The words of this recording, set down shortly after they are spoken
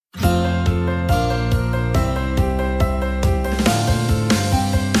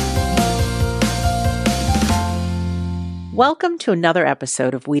Welcome to another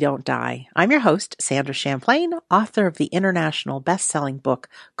episode of We Don't Die. I'm your host, Sandra Champlain, author of the international best-selling book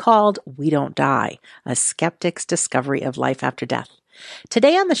called We Don't Die, A Skeptic's Discovery of Life After Death.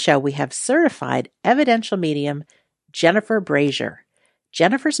 Today on the show, we have certified evidential medium Jennifer Brazier.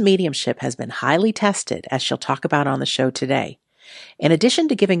 Jennifer's mediumship has been highly tested, as she'll talk about on the show today. In addition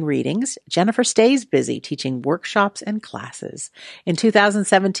to giving readings, Jennifer stays busy teaching workshops and classes. In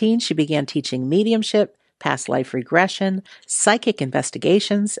 2017, she began teaching mediumship, past life regression, psychic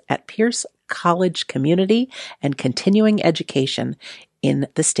investigations at Pierce College Community, and continuing education in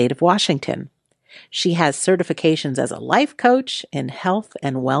the state of Washington. She has certifications as a life coach in health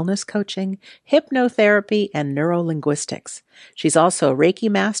and wellness coaching, hypnotherapy, and neurolinguistics. She's also a Reiki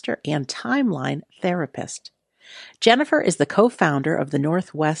master and timeline therapist. Jennifer is the co-founder of the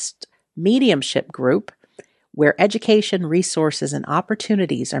Northwest Mediumship Group, where education, resources, and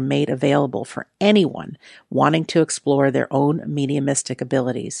opportunities are made available for anyone wanting to explore their own mediumistic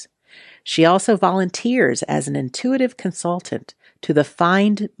abilities. She also volunteers as an intuitive consultant to the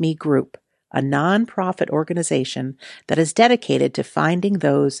Find Me Group, a nonprofit organization that is dedicated to finding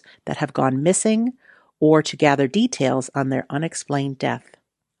those that have gone missing or to gather details on their unexplained death.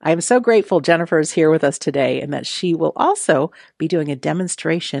 I am so grateful Jennifer is here with us today and that she will also be doing a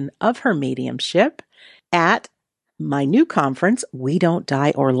demonstration of her mediumship at my new conference, We Don't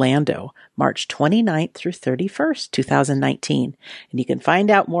Die Orlando, March 29th through 31st, 2019. And you can find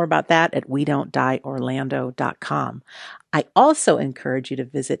out more about that at wedon'tdieorlando.com. I also encourage you to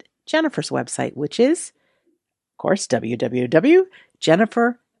visit Jennifer's website, which is, of course,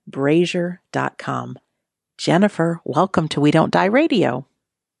 www.jenniferbrazier.com. Jennifer, welcome to We Don't Die Radio.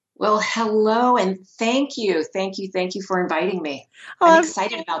 Well, hello, and thank you for inviting me. I'm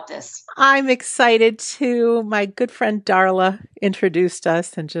excited about this. I'm excited too. My good friend Darla introduced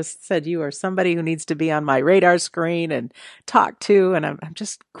us and just said you are somebody who needs to be on my radar screen and talk to, and I'm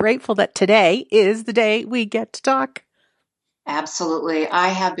just grateful that today is the day we get to talk. Absolutely. I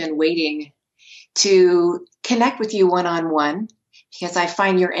have been waiting to connect with you one-on-one because I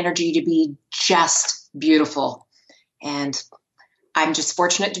find your energy to be just beautiful, and I'm just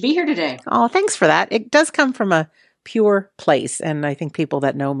fortunate to be here today. Oh, thanks for that. It does come from a pure place. And I think people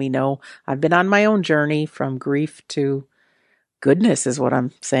that know me know I've been on my own journey from grief to goodness is what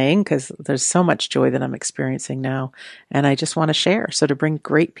I'm saying, because there's so much joy that I'm experiencing now. And I just want to share. So to bring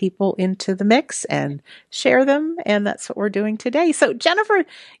great people into the mix and share them. And that's what we're doing today. So Jennifer,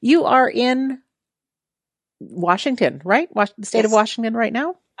 you are in Washington, right? The state of Washington right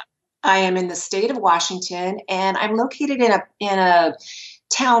now? I am in the state of Washington, and I'm located in a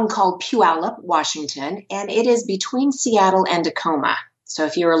town called Puyallup, Washington, and it is between Seattle and Tacoma. So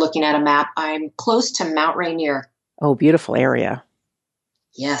if you were looking at a map, I'm close to Mount Rainier. Oh, beautiful area.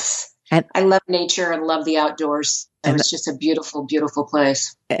 Yes. And I love nature and love the outdoors. So it's just a beautiful, beautiful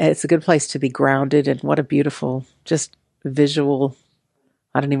place. It's a good place to be grounded, and what a beautiful, just visual,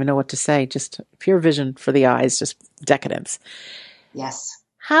 I don't even know what to say, just pure vision for the eyes, just decadence. Yes.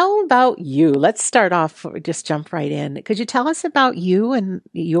 How about you? Let's start off, just jump right in. Could you tell us about you and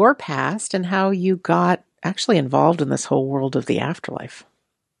your past and how you got actually involved in this whole world of the afterlife?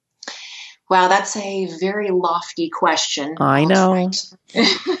 Wow, that's a very lofty question. I know.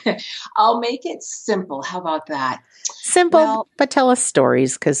 I'll make it simple. How about that? Simple, but tell us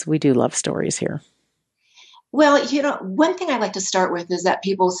stories, because we do love stories here. Well, one thing I like to start with is that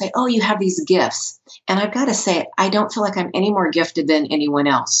people say, oh, you have these gifts. And I've got to say, I don't feel like I'm any more gifted than anyone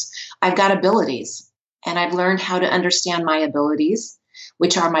else. I've got abilities, and I've learned how to understand my abilities,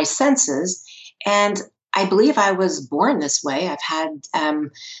 which are my senses. And I believe I was born this way. I've had, a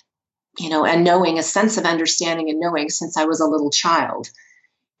knowing, a sense of understanding and knowing since I was a little child.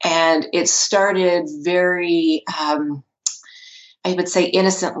 And it started very, I would say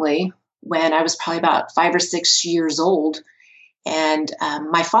innocently, when I was probably about 5 or 6 years old. And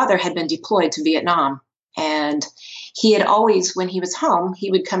my father had been deployed to Vietnam. And he had always, when he was home,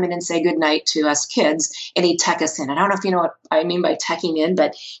 he would come in and say goodnight to us kids, and he'd tuck us in. I don't know if you know what I mean by tucking in,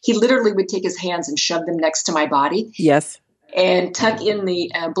 but he literally would take his hands and shove them next to my body. Yes. And tuck in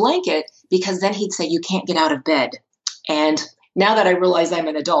the blanket, because then he'd say, you can't get out of bed. And now that I realize I'm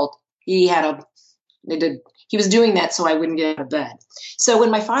an adult, he was doing that so I wouldn't get out of bed. So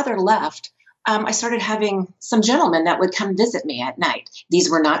when my father left, I started having some gentlemen that would come visit me at night. These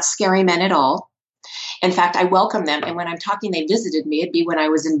were not scary men at all. In fact, I welcomed them. And when I'm talking, they visited me, it'd be when I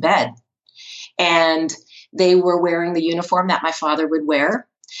was in bed. And they were wearing the uniform that my father would wear.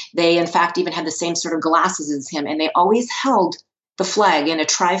 They, in fact, even had the same sort of glasses as him. And they always held the flag in a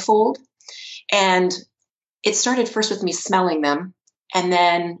trifold. And it started first with me smelling them. And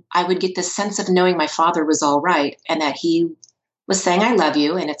then I would get this sense of knowing my father was all right and that he was saying, I love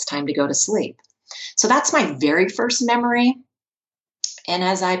you and it's time to go to sleep. So that's my very first memory. And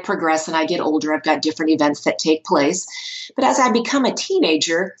as I progress and I get older, I've got different events that take place. But as I become a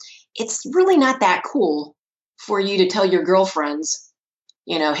teenager, it's really not that cool for you to tell your girlfriends,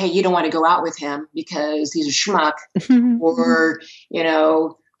 hey, you don't want to go out with him because he's a schmuck. Or,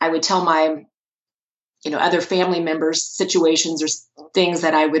 I would tell my, other family members situations or things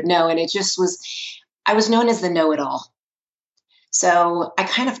that I would know. And I was known as the know-it-all. So I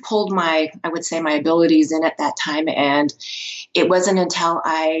kind of pulled I would say my abilities in at that time. And it wasn't until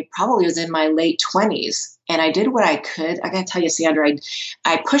I probably was in my late 20s and I did what I could. I got to tell you, Sandra,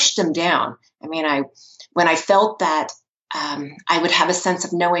 I pushed them down. I mean, when I felt that I would have a sense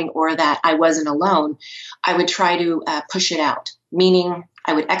of knowing or that I wasn't alone, I would try to push it out, meaning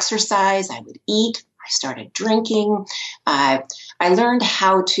I would exercise, I would eat, I started drinking. I learned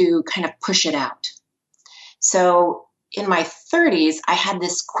how to kind of push it out. So in my 30s, I had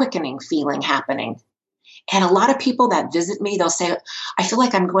this quickening feeling happening. And a lot of people that visit me, they'll say, I feel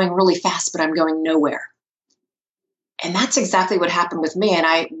like I'm going really fast, but I'm going nowhere. And that's exactly what happened with me. And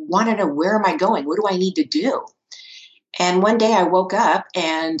I want to know, where am I going? What do I need to do? And one day I woke up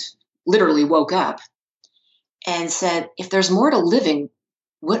and literally woke up and said, if there's more to living,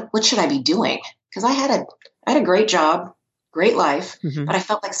 what should I be doing? Because I had a great job, great life, but I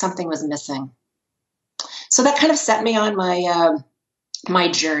felt like something was missing. So that kind of set me on my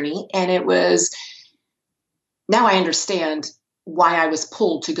journey. And it was, now I understand why I was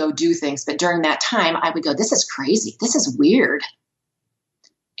pulled to go do things. But during that time, I would go, this is crazy. This is weird.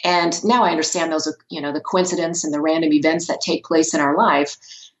 And now I understand those, the coincidence and the random events that take place in our life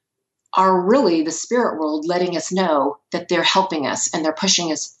are really the spirit world letting us know that they're helping us and they're pushing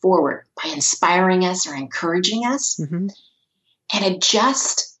us forward by inspiring us or encouraging us. And it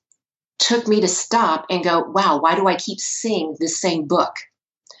just took me to stop and go, wow, why do I keep seeing this same book?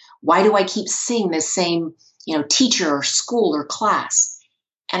 Why do I keep seeing this same, teacher or school or class?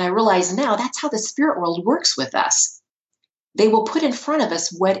 And I realize now that's how the spirit world works with us. They will put in front of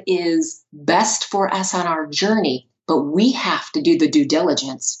us what is best for us on our journey, but we have to do the due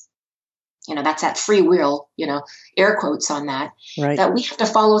diligence. That's that free will, air quotes on that, right, that we have to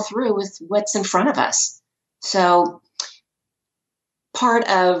follow through with what's in front of us. So part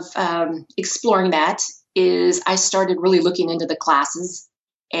of exploring that is I started really looking into the classes,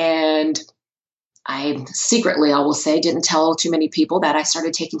 and I secretly, I will say, didn't tell too many people that I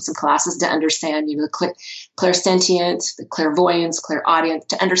started taking some classes to understand, the clairsentient, the clairvoyance, clairaudience,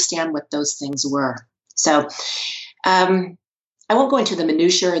 to understand what those things were. So I won't go into the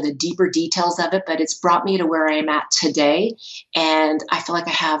minutiae or the deeper details of it, but it's brought me to where I am at today. And I feel like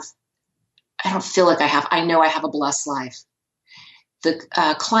I know I have a blessed life. The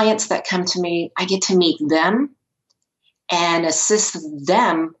clients that come to me, I get to meet them and assist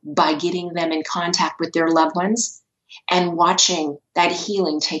them by getting them in contact with their loved ones and watching that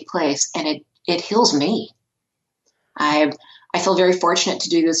healing take place. And it heals me. I feel very fortunate to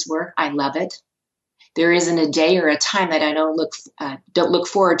do this work. I love it. There isn't a day or a time that I don't look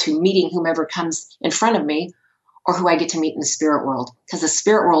forward to meeting whomever comes in front of me or who I get to meet in the spirit world. Because the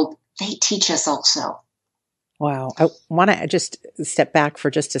spirit world, they teach us also. Wow. I want to just step back for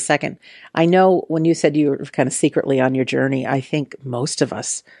just a second. I know when you said you were kind of secretly on your journey, I think most of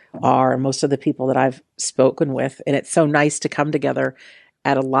us are, most of the people that I've spoken with, and it's so nice to come together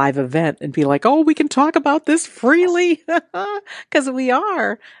at a live event and be like, oh, we can talk about this freely, because we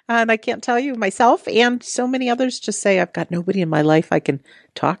are. And I can't tell you, myself and so many others just say, I've got nobody in my life I can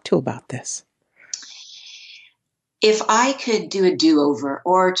talk to about this. If I could do a do-over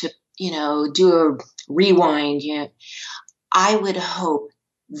or to, do a rewind, I would hope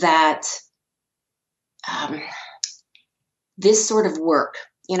that this sort of work,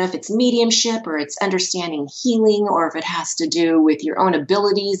 if it's mediumship or it's understanding healing, or if it has to do with your own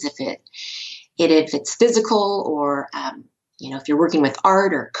abilities, if it's physical, or if you're working with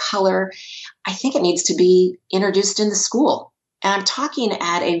art or color, I think it needs to be introduced in the school. And I'm talking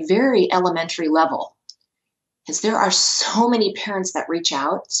at a very elementary level, because there are so many parents that reach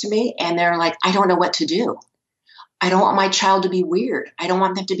out to me and they're like, I don't know what to do. I don't want my child to be weird. I don't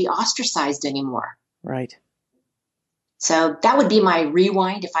want them to be ostracized anymore. Right. So that would be my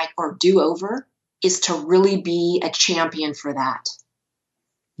rewind, or do over, is to really be a champion for that.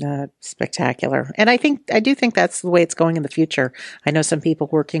 Spectacular. And I do think that's the way it's going in the future. I know some people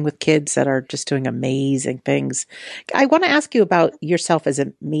working with kids that are just doing amazing things. I want to ask you about yourself as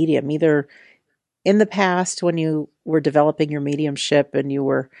a medium, either in the past when you were developing your mediumship and you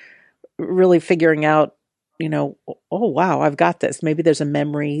were really figuring out, oh, wow, I've got this. Maybe there's a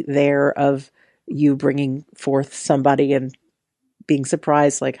memory there of you bringing forth somebody and being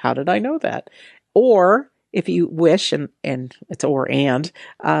surprised, like, how did I know that? Or if you wish, and it's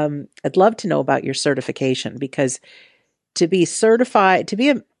I'd love to know about your certification, because to be certified, to be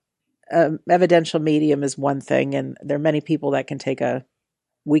a evidential medium is one thing. And there are many people that can take a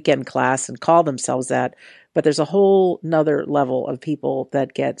weekend class and call themselves that, but there's a whole nother level of people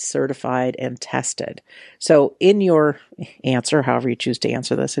that get certified and tested. So in your answer, however you choose to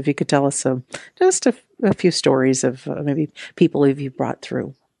answer this, if you could tell us just a few stories of maybe people who you brought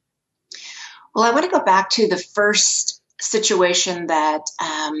through. Well, I want to go back to the first situation that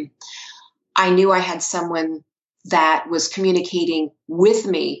I knew I had someone that was communicating with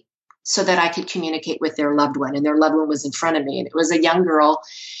me so that I could communicate with their loved one, and their loved one was in front of me. And it was a young girl.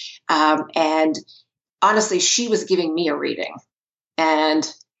 And honestly, she was giving me a reading,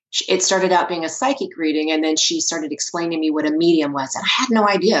 and it started out being a psychic reading. And then she started explaining to me what a medium was. And I had no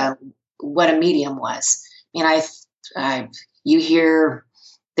idea what a medium was. You hear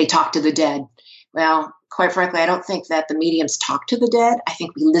they talk to the dead. Well, quite frankly, I don't think that the mediums talk to the dead. I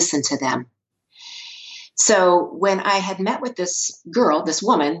think we listen to them. So when I had met with this girl, this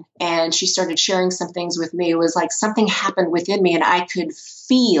woman, and she started sharing some things with me, it was like something happened within me, and I could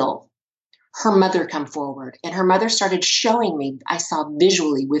feel her mother come forward. And her mother started showing me, I saw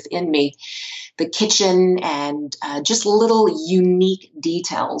visually within me, the kitchen and just little unique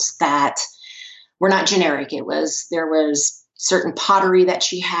details that were not generic. There was certain pottery that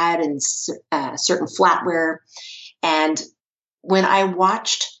she had and certain flatware. And when I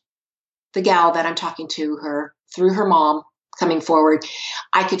watched the gal that I'm talking to her through her mom coming forward,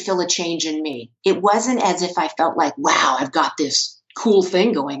 I could feel a change in me. It wasn't as if I felt like, wow, I've got this cool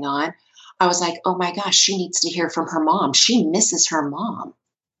thing going on. I was like, oh my gosh, she needs to hear from her mom. She misses her mom.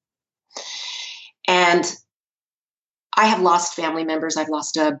 And I have lost family members. I've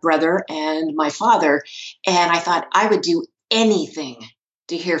lost a brother and my father. And I thought I would do anything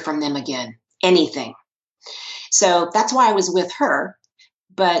to hear from them again, anything. So that's why I was with her.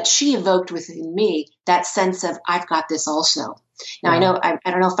 But she evoked within me that sense of, I've got this also. Now, wow. I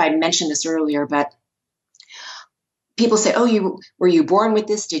don't know if I mentioned this earlier, but people say, oh, were you born with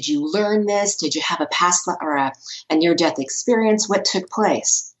this? Did you learn this? Did you have a past or a near-death experience? What took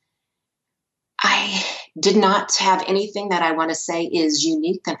place? I did not have anything that I want to say is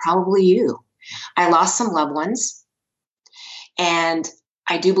unique than probably you. I lost some loved ones, and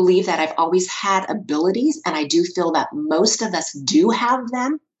I do believe that I've always had abilities, and I do feel that most of us do have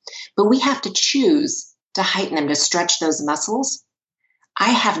them, but we have to choose to heighten them, to stretch those muscles. I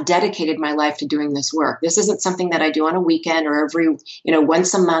have dedicated my life to doing this work. This isn't something that I do on a weekend or every,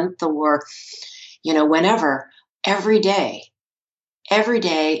 once a month or, whenever. Every day,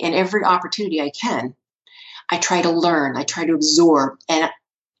 and every opportunity I can, I try to learn, I try to absorb. And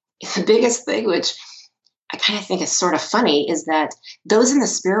the biggest thing, which I kind of think is sort of funny, is that those in the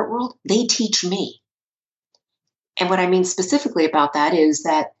spirit world, they teach me. And what I mean specifically about that is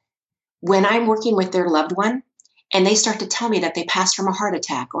that when I'm working with their loved one and they start to tell me that they passed from a heart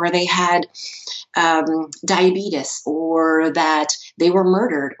attack, or they had diabetes, or that they were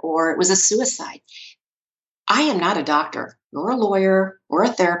murdered, or it was a suicide, I am not a doctor, nor a lawyer, or a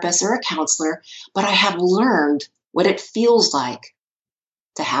therapist, or a counselor, but I have learned what it feels like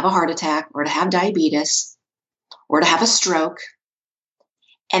to have a heart attack, or to have diabetes, or to have a stroke.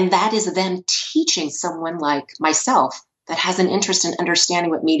 And that is them teaching someone like myself that has an interest in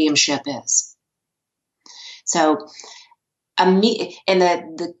understanding what mediumship is. So, and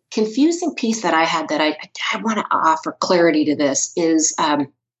the confusing piece that I had that I want to offer clarity to this is,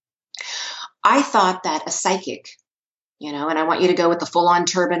 I thought that a psychic, and I want you to go with the full-on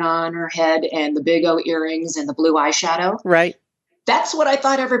turban on her head and the big O earrings and the blue eyeshadow. Right. That's what I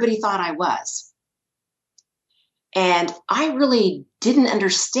thought everybody thought I was. And I really didn't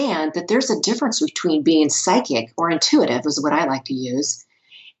understand that there's a difference between being psychic, or intuitive is what I like to use,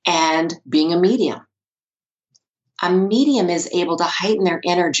 and being a medium. A medium is able to heighten their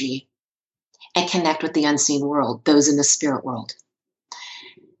energy and connect with the unseen world, those in the spirit world.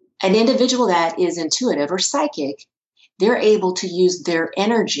 An individual that is intuitive or psychic, they're able to use their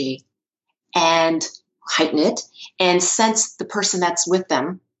energy and heighten it and sense the person that's with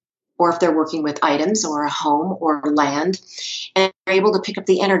them, or if they're working with items or a home or land, and they're able to pick up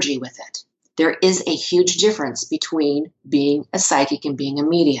the energy with it. There is a huge difference between being a psychic and being a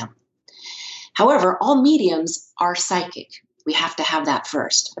medium. However, all mediums are psychic. We have to have that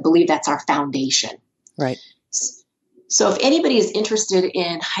first. I believe that's our foundation. Right. So if anybody is interested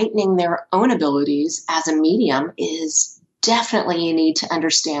in heightening their own abilities as a medium, is definitely you need to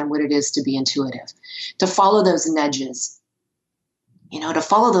understand what it is to be intuitive, to follow those nudges, to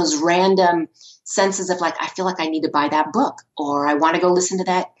follow those random senses of like, I feel like I need to buy that book, or I want to go listen to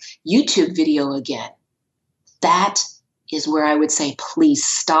that YouTube video again. That is where I would say, please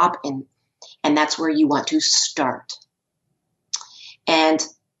stop. And that's where you want to start. And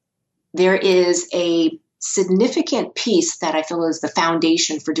there is a significant piece that I feel is the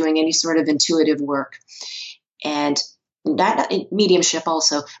foundation for doing any sort of intuitive work. And that mediumship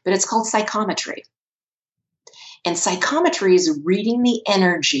also, but it's called psychometry. And psychometry is reading the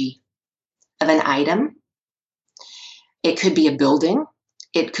energy of an item. It could be a building.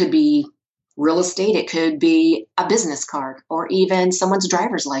 It could be real estate. It could be a business card or even someone's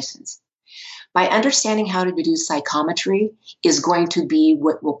driver's license. By understanding how to do psychometry is going to be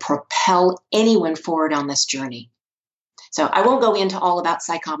what will propel anyone forward on this journey. So I won't go into all about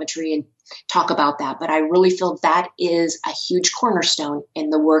psychometry and talk about that, but I really feel that is a huge cornerstone in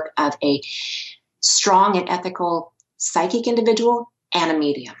the work of a strong and ethical psychic individual and a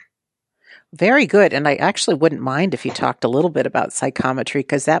medium. Very good. And I actually wouldn't mind if you talked a little bit about psychometry,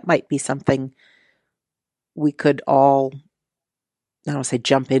 because that might be something we could all, I don't want to say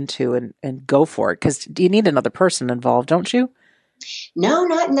jump into and go for it, because you need another person involved, don't you? No,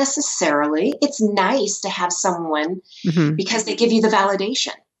 not necessarily. It's nice to have someone because they give you the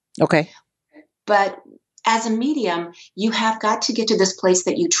validation. Okay. But as a medium, you have got to get to this place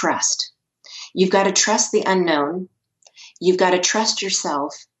that you trust. You've got to trust the unknown. You've got to trust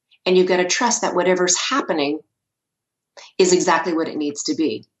yourself. And you've got to trust that whatever's happening is exactly what it needs to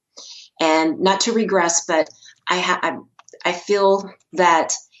be. And not to regress, but I feel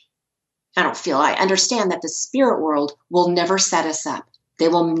that, I understand that the spirit world will never set us up. They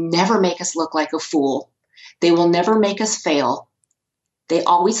will never make us look like a fool. They will never make us fail. They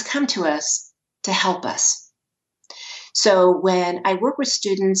always come to us to help us. So when I work with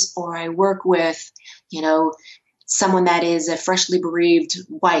students or I work with, someone that is a freshly bereaved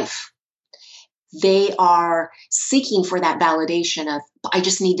wife, they are seeking for that validation of, I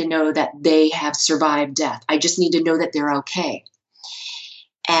just need to know that they have survived death. I just need to know that they're okay.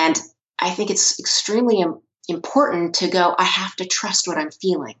 And I think it's extremely important to go, I have to trust what I'm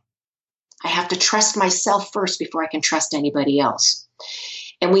feeling. I have to trust myself first before I can trust anybody else.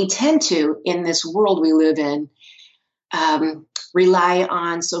 And we tend to, in this world we live in, rely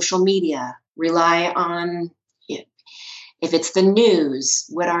on social media, rely on, if it's the news,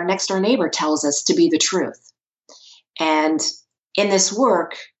 what our next door neighbor tells us to be the truth. And in this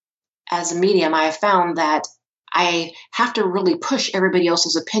work, as a medium, I have found that I have to really push everybody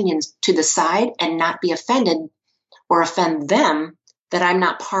else's opinions to the side and not be offended or offend them that I'm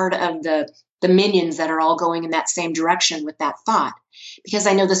not part of the minions that are all going in that same direction with that thought. Because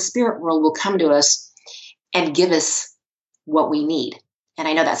I know the spirit world will come to us and give us what we need. And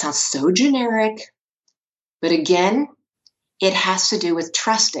I know that sounds so generic, but again, it has to do with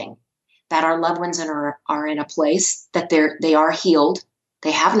trusting that our loved ones are in a place that they are healed,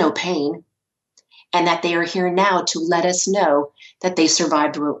 they have no pain, and that they are here now to let us know that they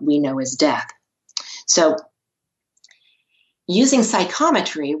survived what we know as death. So using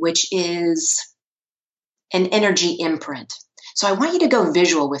psychometry, which is an energy imprint. So I want you to go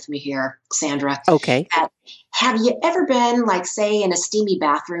visual with me here, Sandra. Okay. Have you ever been, like, say, in a steamy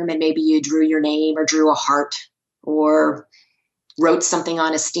bathroom and maybe you drew your name or drew a heart or wrote something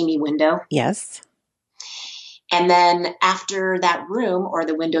on a steamy window? Yes. And then after that room or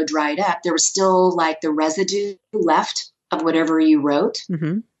the window dried up, there was still like the residue left of whatever you wrote.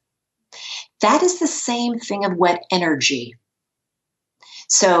 Mm-hmm. That is the same thing of wet energy.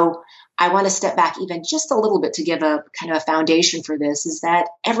 So I want to step back even just a little bit to give a kind of a foundation for this, is that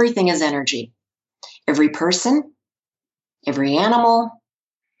everything is energy. Every person, every animal,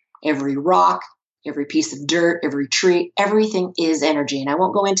 every rock, every piece of dirt, every tree, everything is energy. And I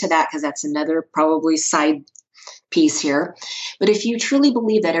won't go into that because that's another probably side piece here. But if you truly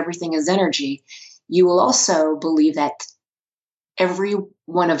believe that everything is energy, you will also believe that every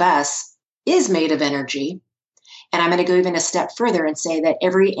one of us is made of energy. And I'm going to go even a step further and say that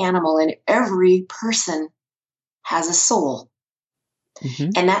every animal and every person has a soul.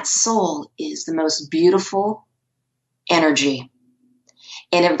 Mm-hmm. And that soul is the most beautiful energy.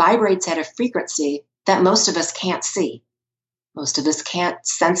 And it vibrates at a frequency that most of us can't see. Most of us can't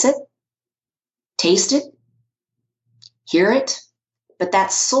sense it, taste it, hear it. But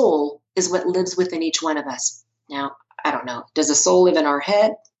that soul is what lives within each one of us. Now, I don't know. Does a soul live in our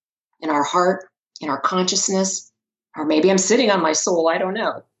head, in our heart, in our consciousness? Or maybe I'm sitting on my soul. I don't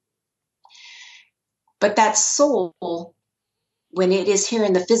know. But that soul, when it is here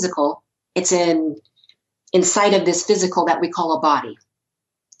in the physical, it's in inside of this physical that we call a body.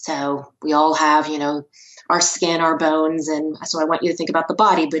 So we all have, our skin, our bones. And so I want you to think about the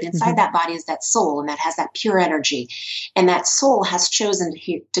body, but inside that body is that soul, and that has that pure energy. And that soul has chosen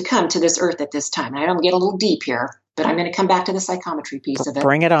to come to this earth at this time. And I don't get a little deep here, but I'm going to come back to the psychometry piece of it.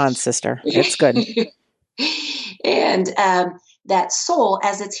 Bring it on, sister. It's good. And that soul,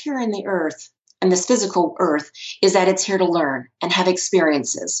 as it's here in the earth, and this physical earth, is that it's here to learn and have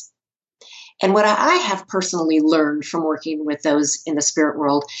experiences. And what I have personally learned from working with those in the spirit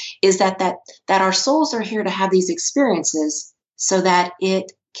world is that our souls are here to have these experiences so that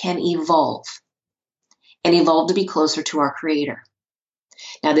it can evolve and evolve to be closer to our Creator.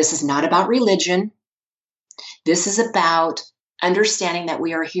 Now, this is not about religion. This is about understanding that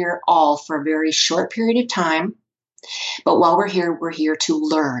we are here all for a very short period of time. But while we're here to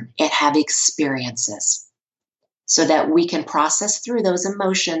learn and have experiences so that we can process through those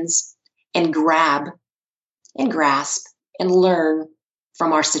emotions and grab and grasp and learn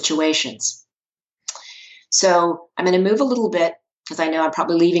from our situations. So I'm going to move a little bit because I know I'm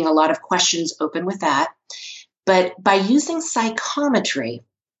probably leaving a lot of questions open with that. But by using psychometry,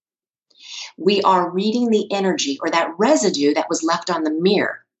 we are reading the energy or that residue that was left on the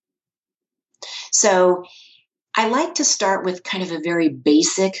mirror. So I like to start with kind of a very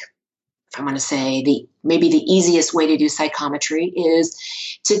basic, if I want to say maybe the easiest way to do psychometry is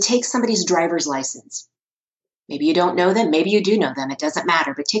to take somebody's driver's license. Maybe you don't know them, maybe you do know them, it doesn't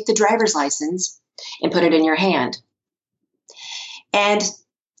matter, but take the driver's license and put it in your hand. And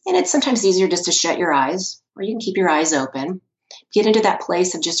it's sometimes easier just to shut your eyes, or you can keep your eyes open, get into that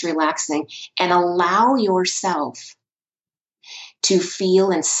place of just relaxing and allow yourself to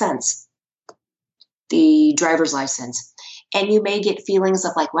feel and sense the driver's license. And you may get feelings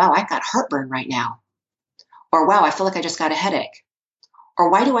of like, wow, I've got heartburn right now. Or wow, I feel like I just got a headache. Or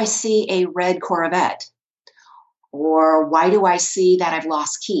why do I see a red Corvette? Or why do I see that I've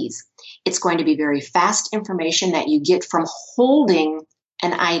lost keys? It's going to be very fast information that you get from holding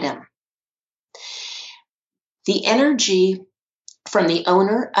an item. The energy from the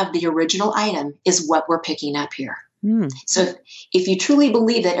owner of the original item is what we're picking up here. So if you truly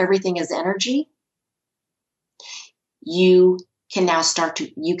believe that everything is energy, you can now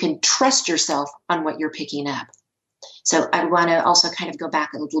you can trust yourself on what you're picking up. So I want to also kind of go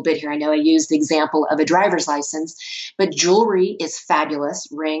back a little bit here. I know I used the example of a driver's license, but jewelry is fabulous.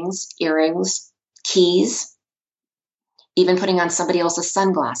 Rings, earrings, keys, even putting on somebody else's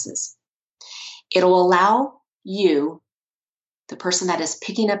sunglasses. It'll allow you, the person that is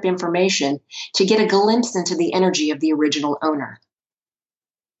picking up information, to get a glimpse into the energy of the original owner.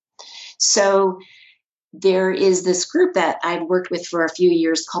 So there is this group that I've worked with for a few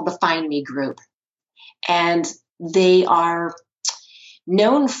years called the Find Me group. And they are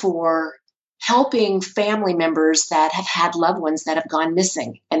known for helping family members that have had loved ones that have gone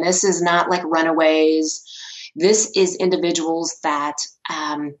missing. And this is not like runaways. This is individuals that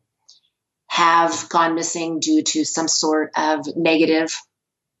have gone missing due to some sort of negative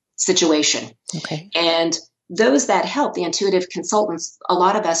situation. Okay. And those that help, the intuitive consultants, a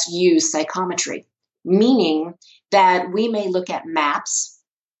lot of us use psychometry, meaning that we may look at maps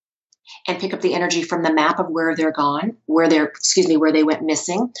and pick up the energy from the map of where they're gone, where they went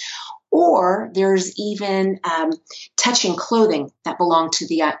missing. Or there's even touching clothing that belong to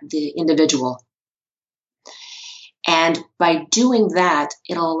the individual. And by doing that,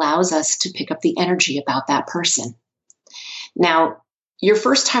 it allows us to pick up the energy about that person. Now, your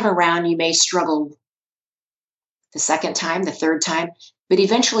first time around, you may struggle the second time, the third time, but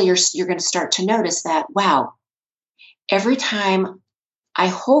eventually you're going to start to notice that, wow, every time I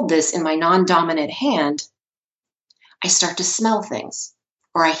hold this in my non-dominant hand, I start to smell things,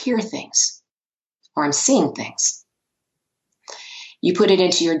 or I hear things, or I'm seeing things. You put it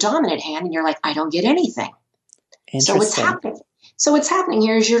into your dominant hand and you're like, I don't get anything. So what's happening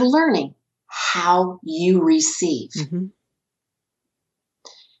here is you're learning how you receive. Mm-hmm.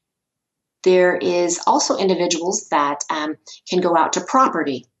 There is also individuals that can go out to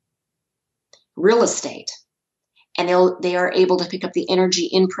property, real estate, and they are able to pick up the energy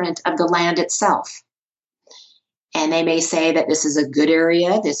imprint of the land itself. And they may say that this is a good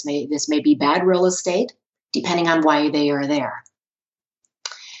area, this may be bad real estate, depending on why they are there.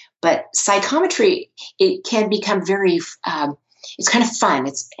 But psychometry, it can become very, it's kind of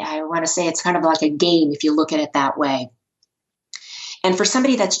fun. I want to say it's kind of like a game if you look at it that way. And for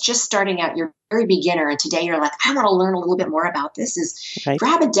somebody that's just starting out, you're a very beginner, and today you're like, I want to learn a little bit more about this, is right.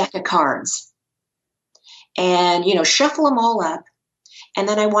 Grab a deck of cards and, shuffle them all up. And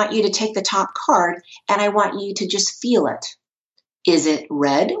then I want you to take the top card and I want you to just feel it. Is it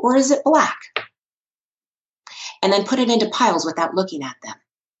red or is it black? and then put it into piles without looking at them.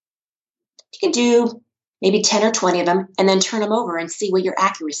 You can do maybe 10 or 20 of them and then turn them over and see what your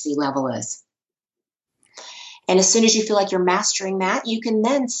accuracy level is. And as soon as you feel like you're mastering that, you can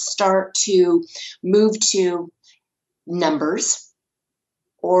then start to move to numbers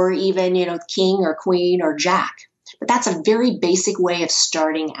or even, king or queen or jack. But that's a very basic way of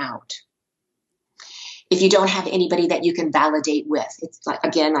starting out. If you don't have anybody that you can validate with, it's like,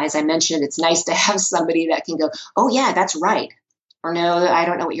 again, as I mentioned, it's nice to have somebody that can go, oh yeah, that's right. Or no, I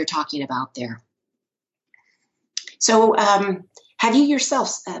don't know what you're talking about there. So have you yourself,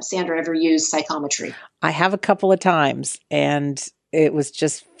 Sandra, ever used psychometry? I have a couple of times, and it was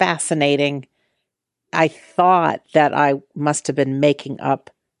just fascinating. I thought that I must have been making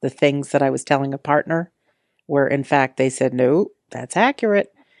up the things that I was telling a partner, where in fact they said, no, that's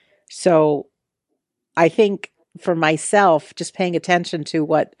accurate. So I think for myself, just paying attention to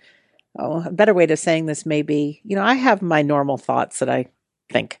what, a better way to saying this may be, I have my normal thoughts that I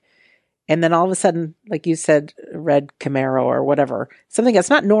think. And then all of a sudden, like you said, red Camaro or whatever, something that's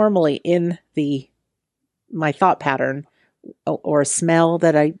not normally in my thought pattern, or a smell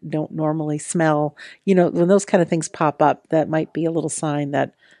that I don't normally smell, when those kind of things pop up, that might be a little sign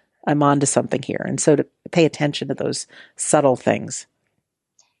that I'm onto something here. And so to pay attention to those subtle things.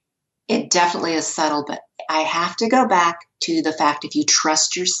 It definitely is subtle, but I have to go back to the fact if you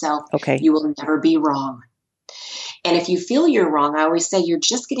trust yourself, okay, you will never be wrong. And if you feel you're wrong, I always say you're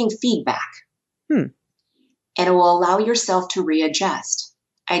just getting feedback. And it will allow yourself to readjust.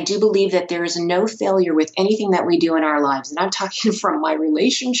 I do believe that there is no failure with anything that we do in our lives. And I'm talking from my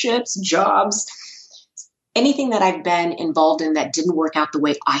relationships, jobs, anything that I've been involved in that didn't work out the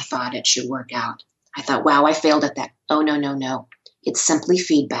way I thought it should work out. I thought, wow, I failed at that. Oh, no. It's simply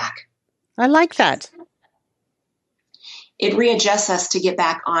feedback. I like that. It readjusts us to get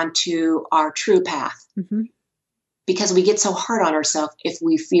back onto our true path. Mm-hmm. Because we get so hard on ourselves if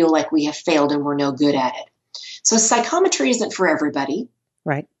we feel like we have failed and we're no good at it. So psychometry isn't for everybody.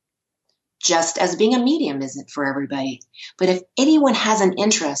 Right. Just as being a medium isn't for everybody. But if anyone has an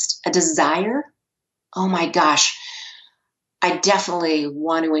interest, a desire, oh my gosh, I definitely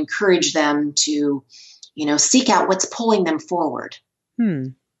want to encourage them to, seek out what's pulling them forward.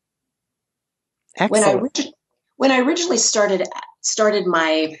 Excellent. When I originally started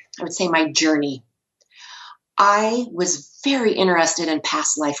my, I would say my journey, I was very interested in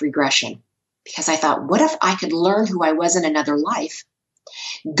past life regression because I thought, what if I could learn who I was in another life,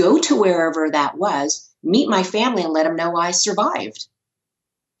 go to wherever that was, meet my family and let them know I survived.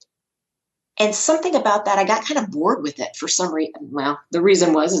 And something about that, I got kind of bored with it for some reason. Well, the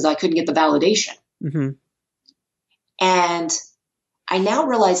reason was I couldn't get the validation. Mm-hmm. And I now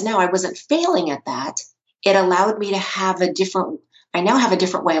realize I wasn't failing at that. It allowed me to have I now have a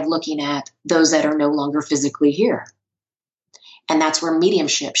different way of looking at those that are no longer physically here. And that's where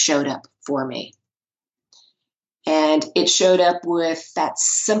mediumship showed up for me. And it showed up with that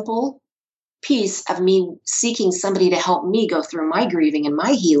simple piece of me seeking somebody to help me go through my grieving and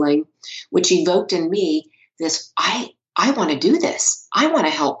my healing, which evoked in me this, I want to do this. I want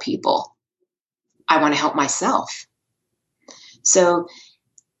to help people. I want to help myself. So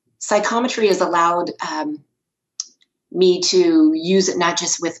psychometry has allowed me to use it not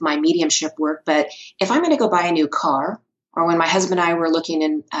just with my mediumship work, but if I'm going to go buy a new car, or when my husband and I were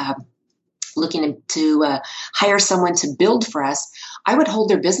looking to hire someone to build for us, I would hold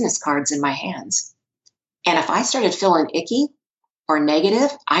their business cards in my hands. And if I started feeling icky or negative,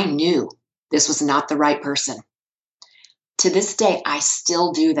 I knew this was not the right person. To this day, I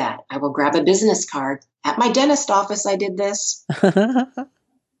still do that. I will grab a business card. At my dentist office, I did this. And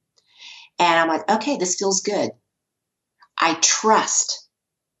I'm like, okay, this feels good. I trust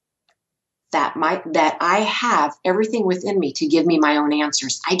that I have everything within me to give me my own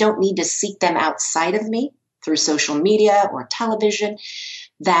answers. I don't need to seek them outside of me through social media or television.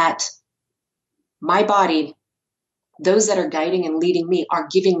 That my body, those that are guiding and leading me, are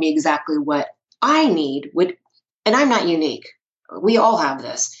giving me exactly what I need. And I'm not unique. We all have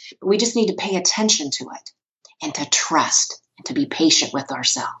this. But we just need to pay attention to it and to trust and to be patient with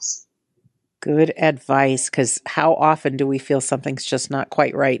ourselves. Good advice, because how often do we feel something's just not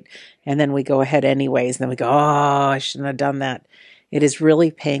quite right, and then we go ahead anyways, and then we go, oh, I shouldn't have done that. It is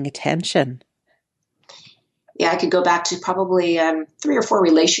really paying attention. Yeah, I could go back to probably 3 or 4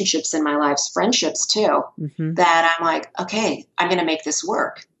 relationships in my life, friendships too, that I'm like, okay, I'm going to make this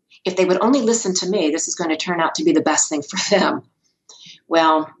work. If they would only listen to me, this is going to turn out to be the best thing for them.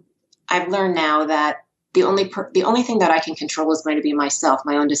 Well, I've learned now that the only thing that I can control is going to be myself,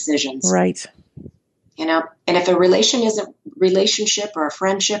 my own decisions. Right. And if a relationship or a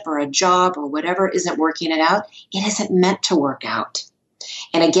friendship or a job or whatever isn't working it out, it isn't meant to work out.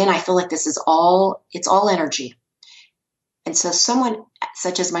 And again, I feel like it's all energy. And so someone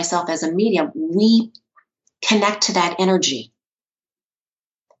such as myself as a medium, we connect to that energy.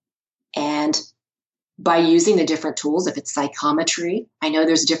 And by using the different tools, if it's psychometry, I know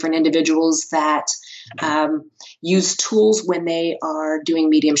there's different individuals that use tools when they are doing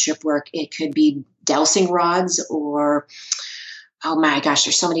mediumship work. It could be dowsing rods or, oh my gosh,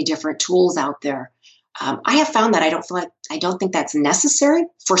 there's so many different tools out there. I have found that I don't think that's necessary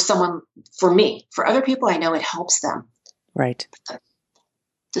for me. For other people, I know it helps them. Right.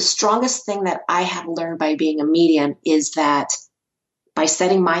 The strongest thing that I have learned by being a medium is that by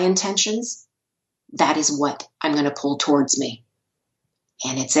setting my intentions, that is what I'm going to pull towards me.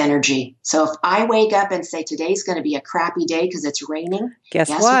 And it's energy. So if I wake up and say, today's going to be a crappy day because it's raining. Guess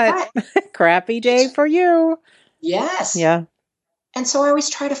what? Crappy day for you. Yes. Yeah. And so I always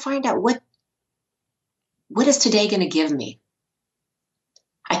try to find out what is today going to give me?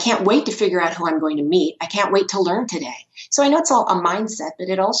 I can't wait to figure out who I'm going to meet. I can't wait to learn today. So I know it's all a mindset, but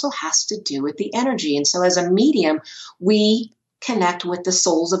it also has to do with the energy. And so as a medium, we connect with the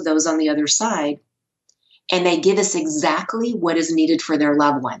souls of those on the other side, and they give us exactly what is needed for their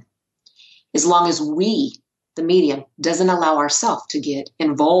loved one. As long as we, the medium, doesn't allow ourselves to get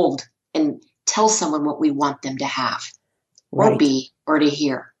involved and tell someone what we want them to have or be or to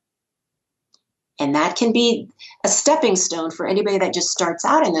hear. And that can be a stepping stone for anybody that just starts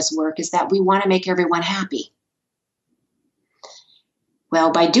out in this work, is that we want to make everyone happy.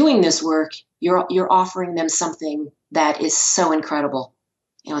 Well, by doing this work, you're offering them something that is so incredible.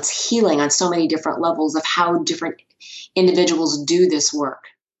 It's healing on so many different levels of how different individuals do this work.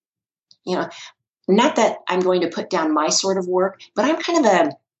 Not that I'm going to put down my sort of work, but I'm kind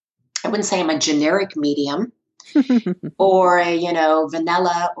of I wouldn't say I'm a generic medium or a,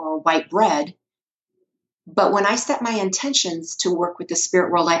 vanilla or white bread. But when I set my intentions to work with the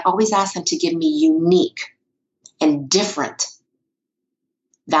spirit world, I always ask them to give me unique and different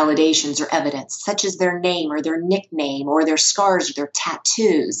validations or evidence, such as their name or their nickname or their scars or their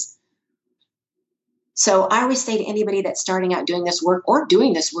tattoos. So I always say to anybody that's starting out doing this work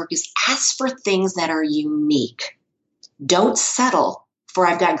is ask for things that are unique. Don't settle for,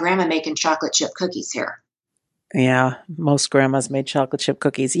 I've got grandma making chocolate chip cookies here. Yeah, most grandmas made chocolate chip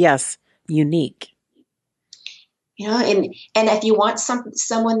cookies. Yes, unique. And if you want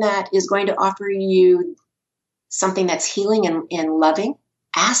someone that is going to offer you something that's healing and loving,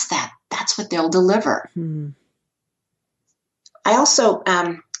 ask that. That's what they'll deliver. I also,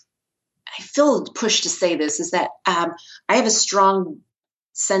 I feel pushed to say this, is that I have a strong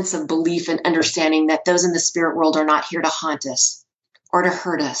sense of belief and understanding that those in the spirit world are not here to haunt us or to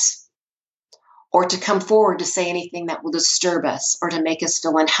hurt us or to come forward to say anything that will disturb us or to make us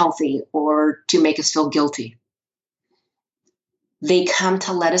feel unhealthy or to make us feel guilty. They come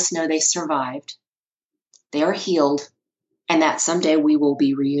to let us know they survived, they are healed, and that someday we will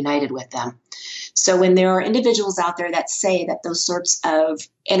be reunited with them. So when there are individuals out there that say that those sorts of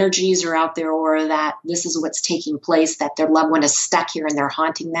energies are out there, or that this is what's taking place, that their loved one is stuck here and they're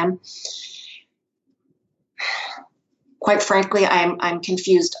haunting them, quite frankly, I'm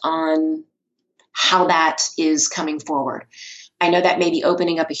confused on how that is coming forward. I know that may be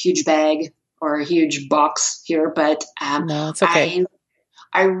opening up a huge bag or a huge box here, but no, it's okay.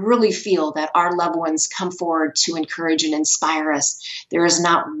 I really feel that our loved ones come forward to encourage and inspire us. There is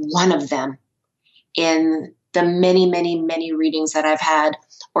not one of them in the many, many, many readings that I've had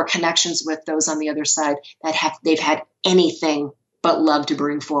or connections with those on the other side that they've had anything but love to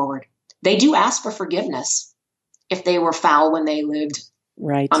bring forward. They do ask for forgiveness if they were foul when they lived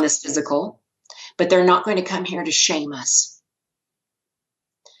on this physical, but they're not going to come here to shame us.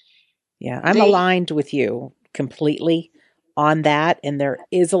 Yeah, I'm aligned with you completely on that. And there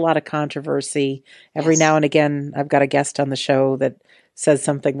is a lot of controversy. Every now and again, I've got a guest on the show that says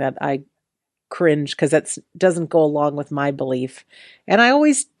something that I cringe because that doesn't go along with my belief. And I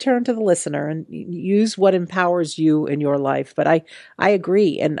always turn to the listener and use what empowers you in your life. But I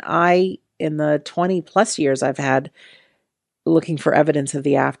agree. And in the 20 plus years I've had looking for evidence of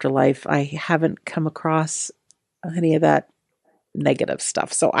the afterlife, I haven't come across any of that negative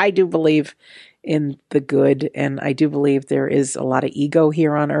stuff. So I do believe in the good, and I do believe there is a lot of ego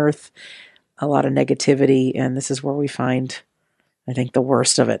here on Earth, a lot of negativity, and this is where we find, I think, the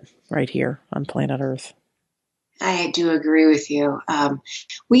worst of it right here on planet Earth. I do agree with you.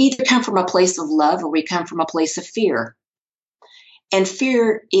 We either come from a place of love or we come from a place of fear. And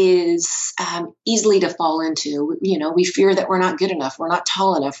fear is easily to fall into. We fear that we're not good enough, we're not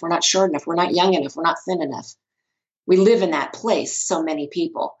tall enough, we're not short enough, we're not young enough, we're not thin enough. We live in that place, so many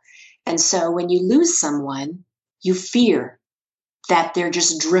people. And so when you lose someone, you fear that they're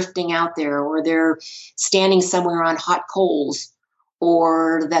just drifting out there, or they're standing somewhere on hot coals,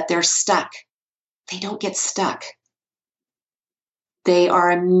 or that they're stuck. They don't get stuck. They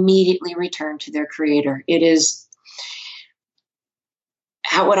are immediately returned to their creator. It is,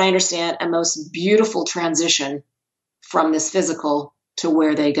 how would I understand, a most beautiful transition from this physical to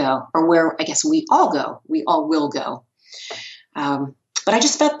where they go, or where I guess we all go. We all will go. But I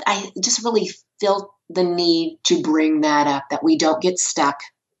just really felt the need to bring that up, that we don't get stuck.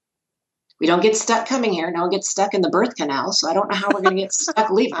 We don't get stuck coming here. No one gets stuck in the birth canal. So I don't know how we're going to get stuck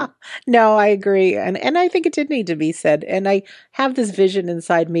leaving. No, I agree. And I think it did need to be said. And I have this vision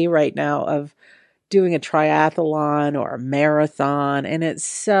inside me right now of doing a triathlon or a marathon. And it's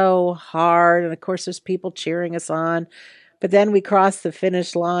so hard. And of course, there's people cheering us on. But then we cross the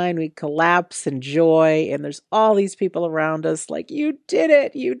finish line, we collapse in joy, and there's all these people around us like, you did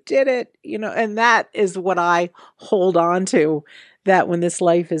it, and that is what I hold on to, that when this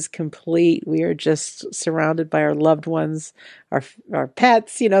life is complete, we are just surrounded by our loved ones, our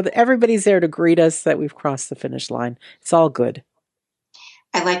pets, everybody's there to greet us that we've crossed the finish line. It's all good.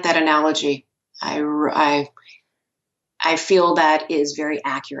 I like that analogy. I feel that is very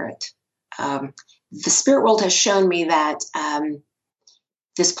accurate. The spirit world has shown me that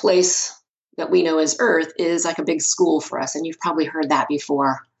this place that we know as Earth is like a big school for us. And you've probably heard that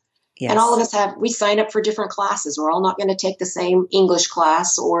before. Yes. And all of us we sign up for different classes. We're all not going to take the same English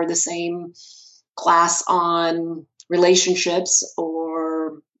class or the same class on relationships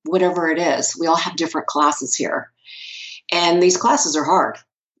or whatever it is. We all have different classes here. And these classes are hard.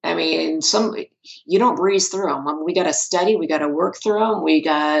 I mean, you don't breeze through them. We got to study. We got to work through them. We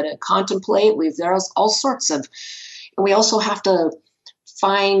got to contemplate. There's all sorts of, and we also have to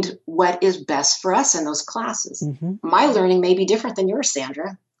find what is best for us in those classes. Mm-hmm. My learning may be different than yours,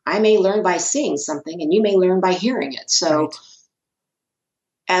 Sandra. I may learn by seeing something, and you may learn by hearing it. So right.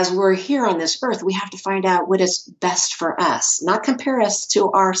 As we're here on this earth, we have to find out what is best for us, not compare us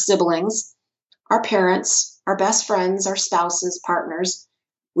to our siblings, our parents, our best friends, our spouses, partners.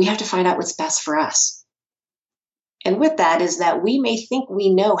 We have to find out what's best for us. And with that is that we may think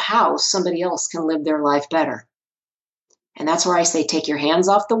we know how somebody else can live their life better. And that's where I say, take your hands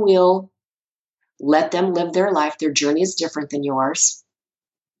off the wheel, let them live their life. Their journey is different than yours,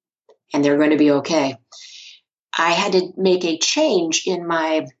 and they're going to be okay. I had to make a change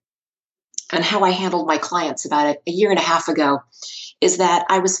on how I handled my clients about a year and a half ago, is that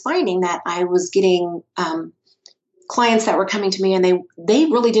I was finding that I was getting clients that were coming to me, and they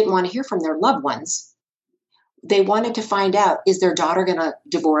really didn't want to hear from their loved ones. They wanted to find out, is their daughter going to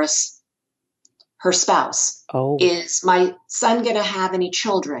divorce her spouse? Oh. Is my son going to have any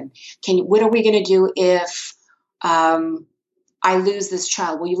children? What are we going to do if I lose this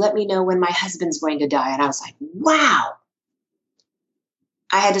child? Will you let me know when my husband's going to die? And I was like, wow.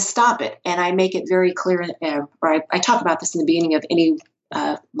 I had to stop it. And I make it very clear, or I talk about this in the beginning of any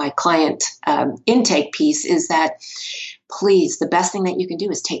my client intake piece, is that please, the best thing that you can do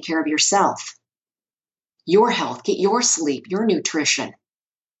is take care of yourself, your health, get your sleep, your nutrition,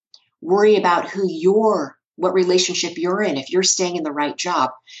 worry about what relationship you're in, if you're staying in the right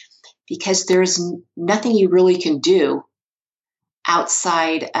job, because there's nothing you really can do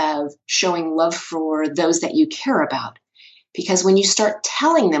outside of showing love for those that you care about. Because when you start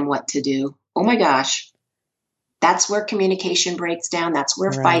telling them what to do, oh my gosh, that's where communication breaks down. That's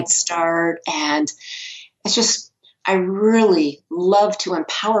where fights start. And it's just, I really love to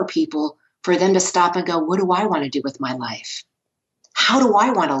empower people for them to stop and go, what do I want to do with my life? How do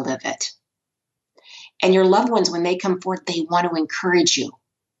I want to live it? And your loved ones, when they come forth, they want to encourage you.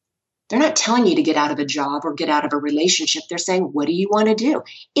 They're not telling you to get out of a job or get out of a relationship. They're saying, what do you want to do?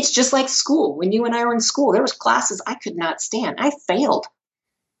 It's just like school. When you and I were in school, there was classes I could not stand. I failed,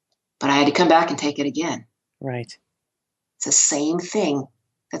 but I had to come back and take it again. Right. It's the same thing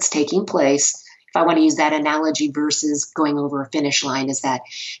that's taking place. If I want to use that analogy versus going over a finish line, is that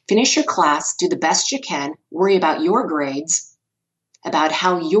finish your class, do the best you can, worry about your grades, about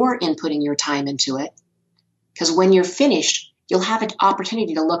how you're inputting your time into it. Because when you're finished, you'll have an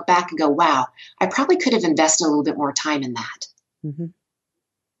opportunity to look back and go, wow, I probably could have invested a little bit more time in that. Mm-hmm.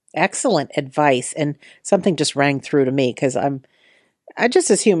 Excellent advice. And something just rang through to me, because I'm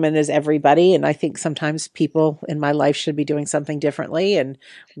just as human as everybody. And I think sometimes people in my life should be doing something differently and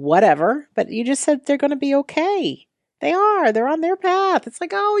whatever. But you just said they're going to be okay. They're on their path. It's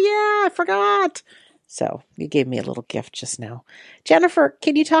like, oh yeah, I forgot. So you gave me a little gift just now. Jennifer,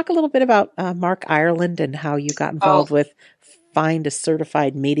 can you talk a little bit about Mark Ireland and how you got Oh, involved with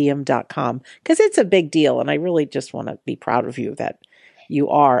findacertifiedmedium.com? Because it's a big deal, and I really just want to be proud of you that you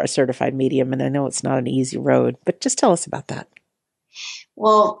are a certified medium, and I know it's not an easy road, but just tell us about that.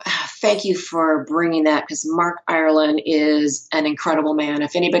 well, thank you for bringing that because Mark Ireland is an incredible man.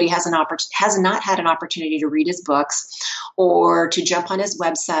 If anybody has not had an opportunity to read his books or to jump on his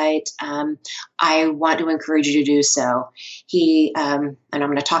website, I want to encourage you to do so. And I'm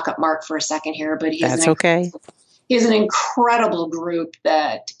going to talk up Mark for a second here, but That's okay. he has an incredible group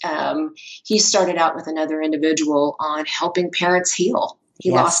that he started out with another individual on helping parents heal.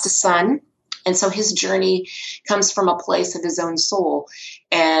 He lost a son. And so his journey comes from a place of his own soul.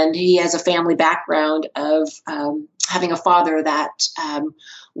 And he has a family background of having a father that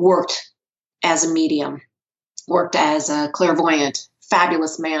worked as a medium, worked as a clairvoyant,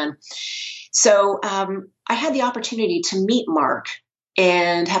 fabulous man. So I had the opportunity to meet Mark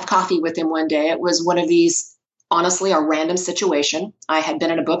and have coffee with him one day. It was one of these, honestly, a random situation. I had been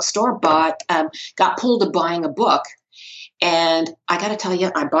in a bookstore, but got pulled to buying a book. And I got to tell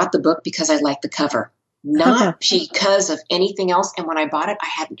you, I bought the book because I liked the cover, not because of anything else. And when I bought it,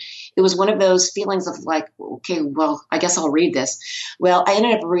 it was one of those feelings of like, okay, well, I guess I'll read this. Well, I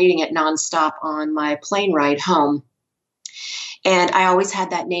ended up reading it nonstop on my plane ride home. And I always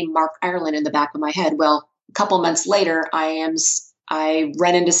had that name, Mark Ireland, in the back of my head. Well, a couple months later, I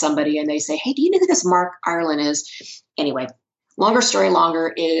ran into somebody and they say, hey, do you know who this Mark Ireland is? Anyway, longer story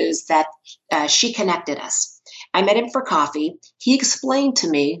longer is that she connected us. I met him for coffee. He explained to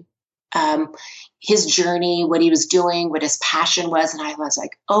me his journey, what he was doing, what his passion was. And I was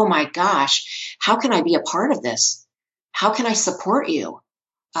like, oh my gosh, how can I be a part of this? How can I support you?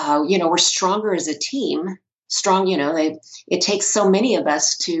 We're stronger as a team. Strong, it takes so many of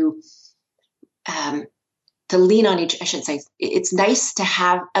us to lean on I should say, it's nice to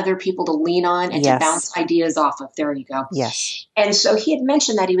have other people to lean on and to bounce ideas off of. There you go. Yes. And so he had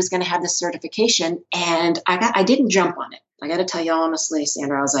mentioned that he was going to have this certification, and I didn't jump on it. I got to tell you honestly,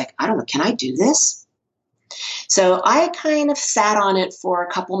 Sandra, I was like, I don't know, can I do this? So I kind of sat on it for a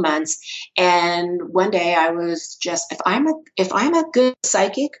couple months, and one day I was just, if I'm a good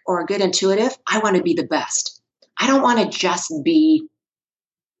psychic or a good intuitive, I want to be the best. I don't want to just be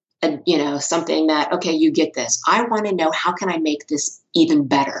something that, okay, you get this. I want to know, how can I make this even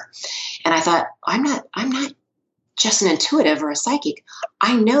better? And I thought, I'm not just an intuitive or a psychic.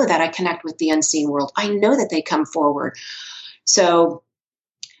 I know that I connect with the unseen world. I know that they come forward. So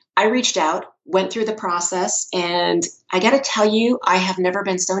I reached out, went through the process, and I got to tell you, I have never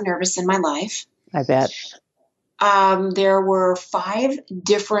been so nervous in my life. I bet. There were 5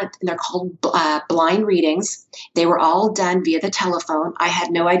 different, and they're called blind readings. They were all done via the telephone. I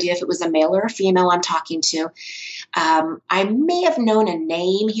had no idea if it was a male or a female I'm talking to. I may have known a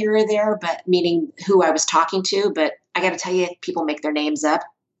name here or there, but meaning who I was talking to, but I got to tell you, people make their names up.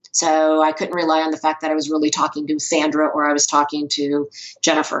 So I couldn't rely on the fact that I was really talking to Sandra or I was talking to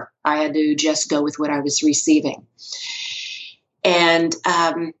Jennifer. I had to just go with what I was receiving. And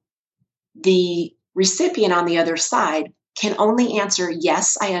the recipient on the other side can only answer,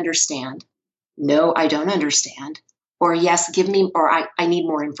 yes, I understand. No, I don't understand. Or yes, give me, or I need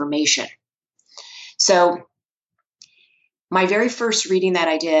more information. So my very first reading that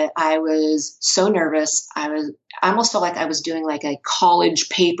I did, I was so nervous. I almost felt like I was doing like a college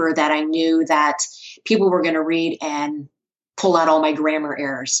paper that I knew that people were going to read and pull out all my grammar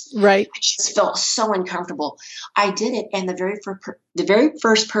errors. Right. I just felt so uncomfortable. I did it, and the very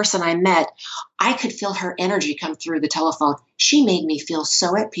first person I met, I could feel her energy come through the telephone. She made me feel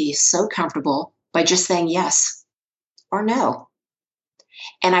so at peace, so comfortable by just saying yes or no.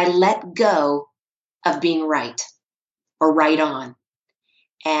 And I let go of being right or right on.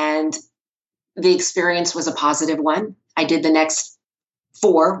 And the experience was a positive one. I did the next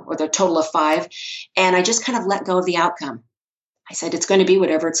 4, or the total of 5, and I just kind of let go of the outcome. I said, it's going to be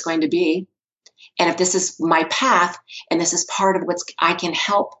whatever it's going to be. And if this is my path and this is part of what I can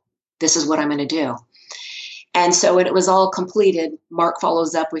help, this is what I'm going to do. And so when it was all completed, Mark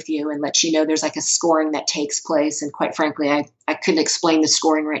follows up with you and lets you know there's like a scoring that takes place. And quite frankly, I couldn't explain the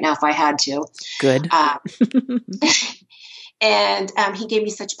scoring right now if I had to. Good. And he gave me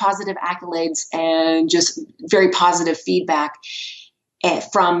such positive accolades and just very positive feedback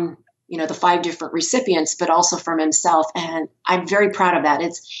from the 5 different recipients, but also from himself. And I'm very proud of that.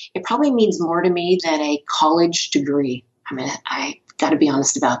 It probably means more to me than a college degree. I mean, I got to be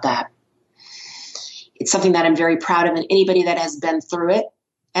honest about that. It's something that I'm very proud of. And anybody that has been through it,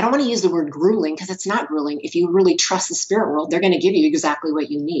 I don't want to use the word grueling because it's not grueling. If you really trust the spirit world, they're going to give you exactly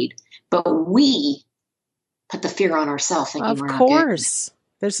what you need. But we put the fear on ourselves thinking Of we're not good. course.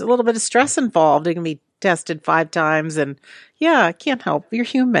 There's a little bit of stress involved. It can be tested 5 times and yeah, I can't help. You're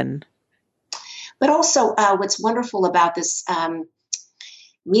human. But also what's wonderful about this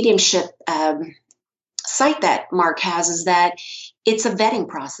mediumship site that Mark has is that it's a vetting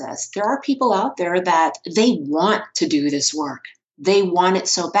process. There are people out there that they want to do this work. They want it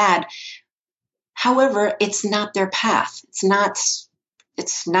so bad. However, it's not their path. It's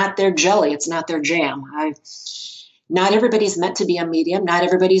not their jelly. It's not their jam. Not everybody's meant to be a medium. Not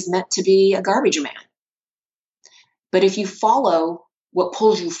everybody's meant to be a garbage man. But if you follow what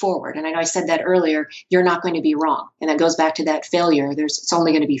pulls you forward, and I know I said that earlier, you're not going to be wrong. And that goes back to that failure. It's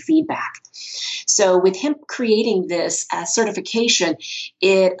only going to be feedback. So with him creating this certification,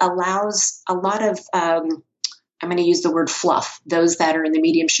 it allows a lot of, I'm going to use the word fluff, those that are in the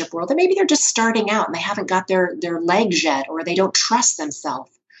mediumship world, and maybe they're just starting out and they haven't got their legs yet, or they don't trust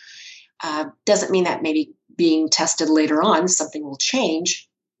themselves. Doesn't mean that maybe being tested later on, something will change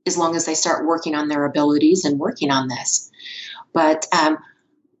as long as they start working on their abilities and working on this. But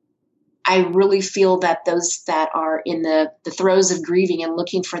I really feel that those that are in the throes of grieving and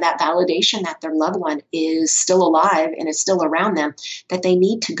looking for that validation that their loved one is still alive and is still around them, that they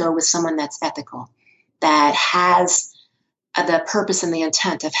need to go with someone that's ethical, that has the purpose and the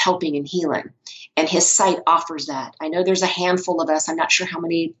intent of helping and healing. And his site offers that. I know there's a handful of us. I'm not sure how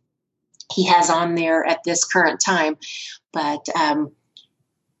many he has on there at this current time, but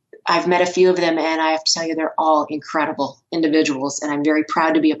I've met a few of them, and I have to tell you, they're all incredible individuals, and I'm very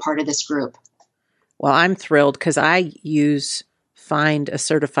proud to be a part of this group. Well, I'm thrilled because I use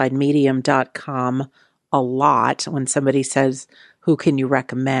findacertifiedmedium.com a lot when somebody says, who can you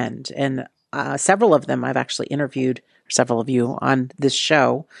recommend? And several of them I've actually interviewed, several of you on this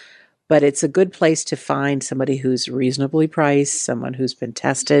show, but it's a good place to find somebody who's reasonably priced, someone who's been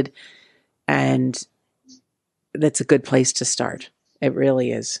tested, and that's a good place to start. It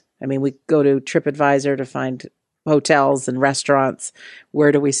really is. I mean, we go to TripAdvisor to find hotels and restaurants.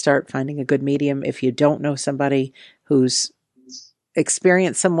 Where do we start finding a good medium? If you don't know somebody who's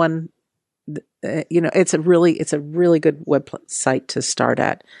experienced someone, it's a really good website to start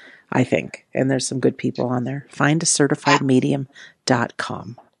at, I think. And there's some good people on there.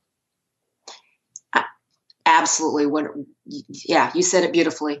 Findacertifiedmedium.com. Absolutely. Yeah, you said it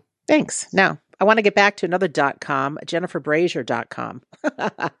beautifully. Thanks. Now, I want to get back to another .com, jenniferbrazier.com.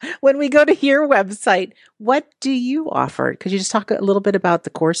 When we go to your website, what do you offer? Could you just talk a little bit about the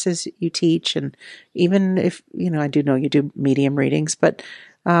courses you teach? And even if, I do know you do medium readings, but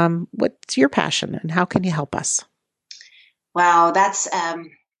what's your passion and how can you help us? Wow, that's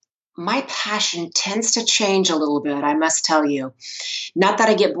my passion tends to change a little bit, I must tell you. Not that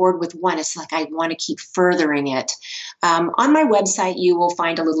I get bored with one. It's like I want to keep furthering it. On my website, you will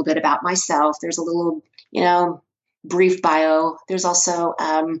find a little bit about myself. There's a little, brief bio. There's also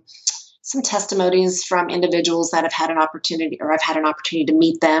some testimonies from individuals that have had an opportunity, or I've had an opportunity to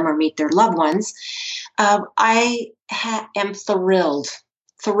meet them or meet their loved ones. I am thrilled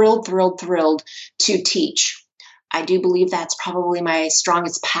to teach. I do believe that's probably my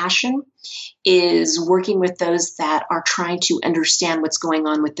strongest passion, is working with those that are trying to understand what's going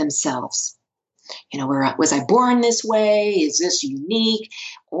on with themselves. Was I born this way? Is this unique?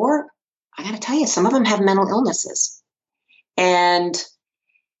 Or I got to tell you, some of them have mental illnesses,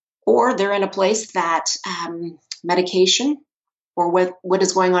 or they're in a place that medication or what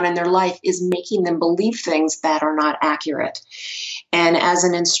is going on in their life is making them believe things that are not accurate. And as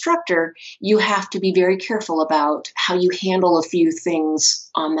an instructor, you have to be very careful about how you handle a few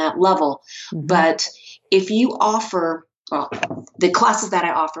things on that level. Mm-hmm. But if you offer, the classes that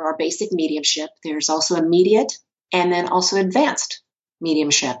I offer are basic mediumship. There's also immediate and then also advanced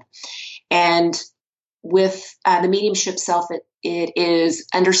mediumship. And with the mediumship self, it is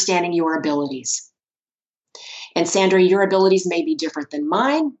understanding your abilities. And Sandra, your abilities may be different than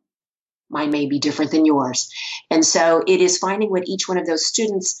mine. Mine may be different than yours. And so it is finding what each one of those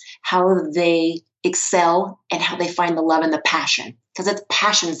students, how they excel and how they find the love and the passion, because it's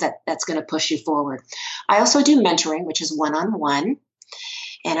passions that's going to push you forward. I also do mentoring, which is one-on-one.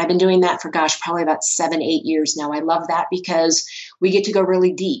 And I've been doing that for, probably about 7-8 years now. I love that because we get to go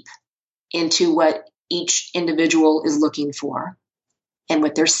really deep into what each individual is looking for and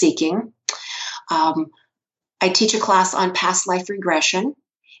what they're seeking. I teach a class on past life regression,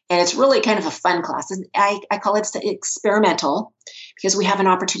 and it's really kind of a fun class. I call it experimental because we have an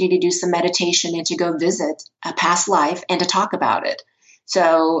opportunity to do some meditation and to go visit a past life and to talk about it.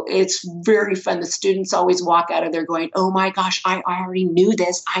 So it's very fun. The students always walk out of there going, oh my gosh, I already knew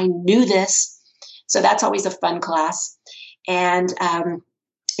this. I knew this. So that's always a fun class. And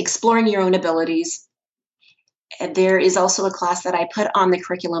exploring your own abilities. And there is also a class that I put on the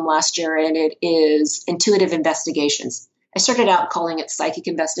curriculum last year, and it is intuitive investigations. I started out calling it psychic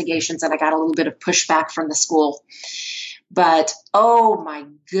investigations, and I got a little bit of pushback from the school. But oh my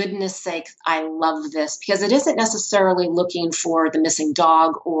goodness sake, I love this because it isn't necessarily looking for the missing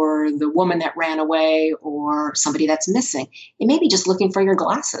dog or the woman that ran away or somebody that's missing. It may be just looking for your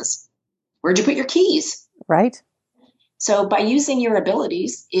glasses. Where'd you put your keys? Right. So by using your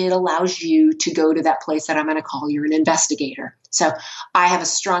abilities, it allows you to go to that place that I'm going to call you're an investigator. So I have a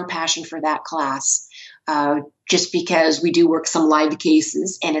strong passion for that class. Just because we do work some live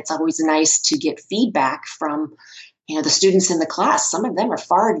cases, and it's always nice to get feedback from the students in the class. Some of them are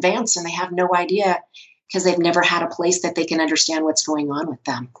far advanced and they have no idea because they've never had a place that they can understand what's going on with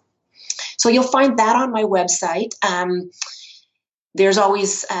them. So you'll find that on my website. There's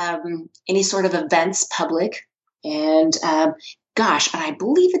always any sort of events public. And and I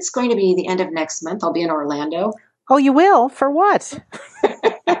believe it's going to be the end of next month. I'll be in Orlando. Oh, you will? For what?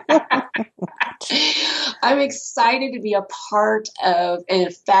 I'm excited to be a part of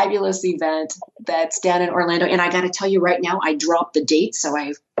a fabulous event that's down in Orlando. And I got to tell you right now, I dropped the date. So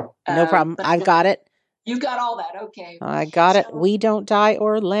no problem. I've got it. You've got all that. Okay. I got it. We Don't Die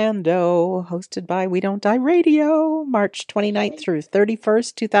Orlando, hosted by We Don't Die Radio, March 29th through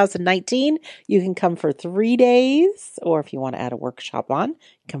 31st, 2019. You can come for 3 days, or if you want to add a workshop on,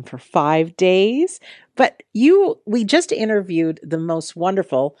 come for 5 days. But we just interviewed the most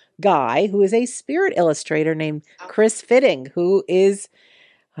wonderful guy who is a spirit illustrator named Chris Fitting, who is,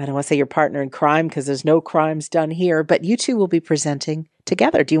 I don't want to say your partner in crime because there's no crimes done here, but you two will be presenting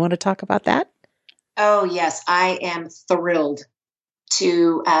together. Do you want to talk about that? Oh, yes. I am thrilled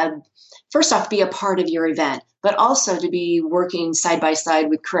to, first off, be a part of your event, but also to be working side by side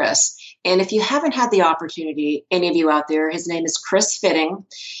with Chris. And if you haven't had the opportunity, any of you out there, his name is Chris Fitting.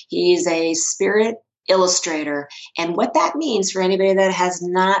 He's a spirit illustrator. And what that means for anybody that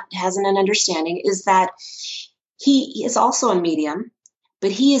hasn't an understanding is that he is also a medium,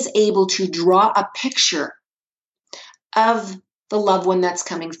 but he is able to draw a picture of the loved one that's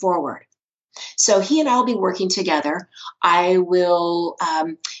coming forward. So he and I will be working together. I will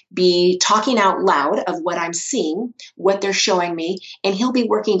be talking out loud of what I'm seeing, what they're showing me, and he'll be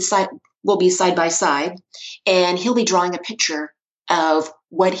we'll be side by side, and he'll be drawing a picture of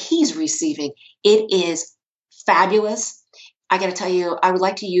what he's receiving. It is fabulous. I got to tell you, I would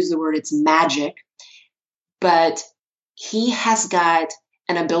like to use the word it's magic, but he has got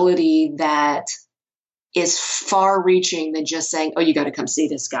an ability that is far reaching than just saying, oh, you got to come see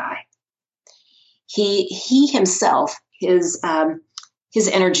this guy. He himself, his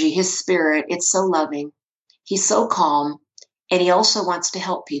energy, his spirit, it's so loving. He's so calm, and he also wants to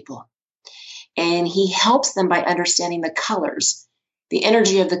help people. And he helps them by understanding the colors, the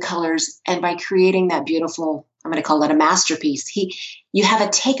energy of the colors, and by creating that beautiful, I'm going to call it a masterpiece. You have a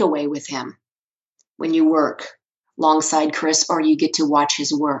takeaway with him when you work alongside Chris, or you get to watch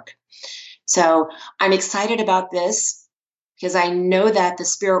his work. So I'm excited about this, because I know that the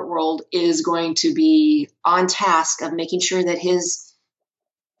spirit world is going to be on task of making sure that his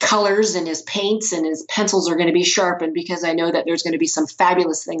colors and his paints and his pencils are going to be sharpened, because I know that there's going to be some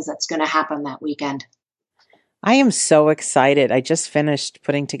fabulous things that's going to happen that weekend. I am so excited. I just finished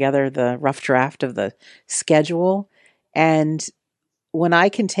putting together the rough draft of the schedule. And when I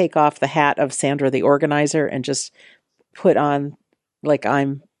can take off the hat of Sandra, the organizer, and just put on like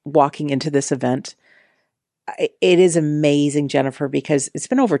I'm walking into this event, it is amazing, Jennifer, because it's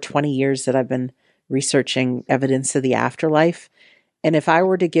been over 20 years that I've been researching evidence of the afterlife. And if I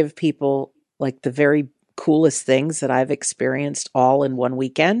were to give people like the very coolest things that I've experienced all in one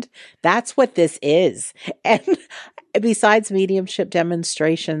weekend, that's what this is. And besides mediumship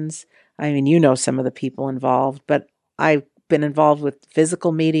demonstrations, I mean, you know some of the people involved, but I've been involved with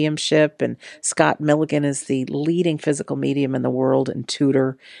physical mediumship, and Scott Milligan is the leading physical medium in the world and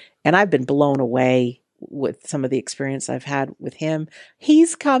tutor. And I've been blown away with some of the experience I've had with him.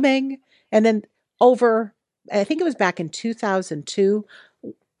 He's coming. And then I think it was back in 2002,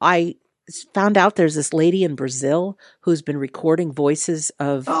 I found out there's this lady in Brazil who's been recording voices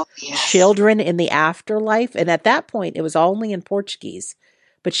of children in the afterlife. And at that point, it was only in Portuguese,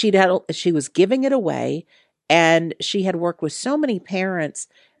 but she was giving it away. And she had worked with so many parents,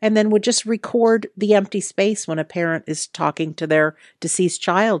 and then would just record the empty space when a parent is talking to their deceased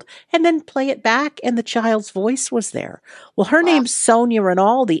child, and then play it back, and the child's voice was there. Well, her name's Sonia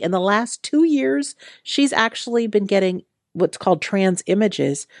Rinaldi. In the last 2 years, she's actually been getting what's called trans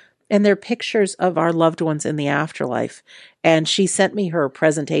images, and they're pictures of our loved ones in the afterlife. And she sent me her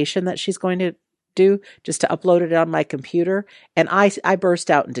presentation that she's going to do just to upload it on my computer. And I burst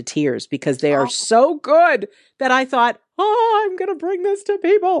out into tears because they are so good that I thought, oh, I'm going to bring this to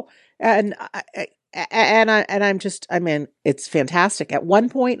people. And I mean, it's fantastic. At one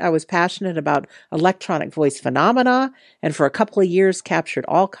point, I was passionate about electronic voice phenomena, and for a couple of years captured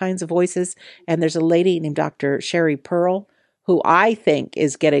all kinds of voices. And there's a lady named Dr. Sherry Pearl, who I think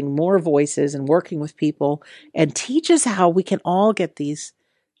is getting more voices and working with people and teaches how we can all get these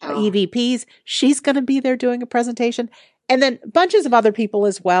EVPs. She's going to be there doing a presentation, and then bunches of other people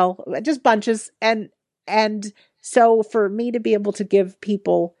as well, just bunches. And so for me to be able to give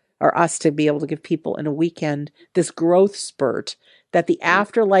people, or us to be able to give people in a weekend, this growth spurt that the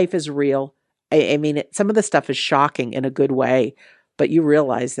afterlife is real. I mean, some of the stuff is shocking in a good way, but you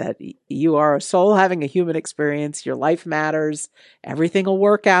realize that you are a soul having a human experience. Your life matters. Everything will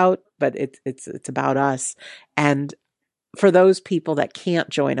work out, but it's about us. And for those people that can't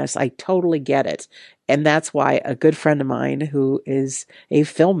join us, I totally get it. And that's why a good friend of mine who is a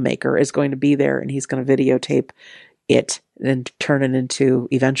filmmaker is going to be there, and he's going to videotape it and turn it into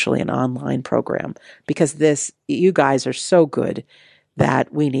eventually an online program, because you guys are so good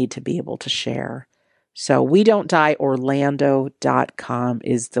that we need to be able to share. So We Don't Die Orlando.com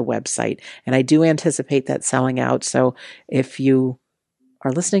is the website. And I do anticipate that selling out. So if you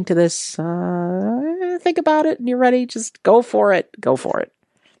are listening to this, think about it and you're ready, just go for it. Go for it.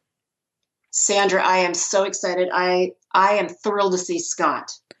 Sandra, I am so excited. I am thrilled to see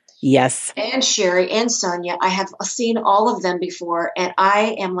Scott. Yes. And Sherry and Sonia. I have seen all of them before, and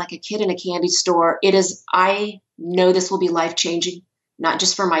I am like a kid in a candy store. I know this will be life-changing, not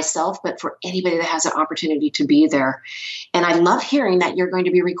just for myself, but for anybody that has an opportunity to be there. And I love hearing that you're going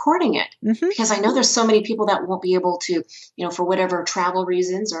to be recording it, because I know there's so many people that won't be able to, for whatever travel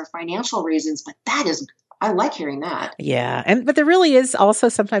reasons or financial reasons, but I like hearing that. Yeah. But there really is also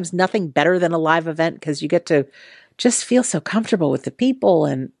sometimes nothing better than a live event, because you get to just feel so comfortable with the people,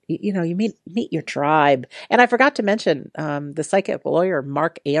 and you meet your tribe. And I forgot to mention the psychic lawyer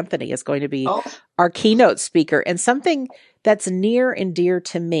Mark Anthony is going to be our keynote speaker, and something that's near and dear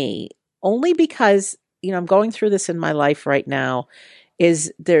to me, only because I'm going through this in my life right now,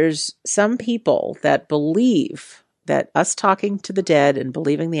 is there's some people that believe that us talking to the dead and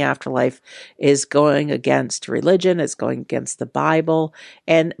believing the afterlife is going against religion, is going against the Bible.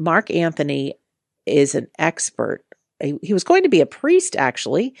 And Mark Anthony is an expert. He was going to be a priest,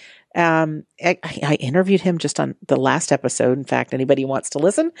 actually. I interviewed him just on the last episode. In fact, anybody who wants to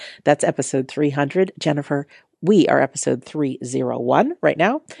listen, that's episode 300. Jennifer, we are episode 301 right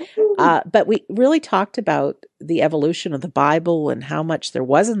now. But we really talked about the evolution of the Bible and how much there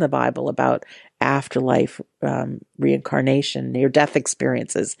was in the Bible about afterlife, reincarnation, near-death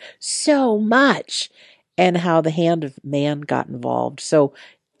experiences, so much, and how the hand of man got involved. So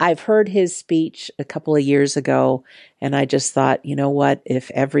I've heard his speech a couple of years ago, and I just thought, you know what,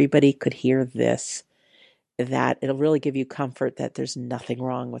 if everybody could hear this, that it'll really give you comfort that there's nothing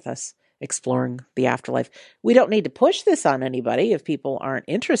wrong with us exploring the afterlife. We don't need to push this on anybody if people aren't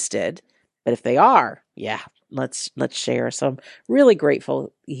interested, but if they are, yeah, let's share. So I'm really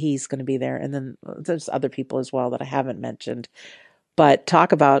grateful he's going to be there. And then there's other people as well that I haven't mentioned, but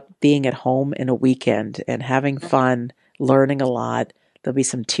talk about being at home in a weekend and having fun, learning a lot. There'll be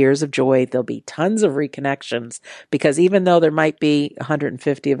some tears of joy. There'll be tons of reconnections, because even though there might be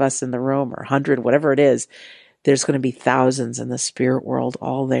 150 of us in the room, or 100, whatever it is, there's going to be thousands in the spirit world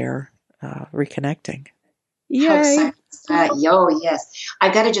all there reconnecting. Yay. How exciting is that? Yes.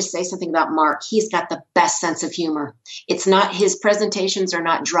 I got to just say something about Mark. He's got the best sense of humor. His presentations are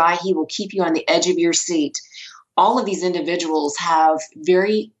not dry. He will keep you on the edge of your seat. All of these individuals have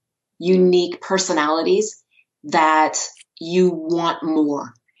very unique personalities that you want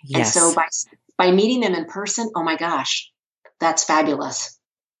more. Yes. And so by meeting them in person, oh my gosh, that's fabulous.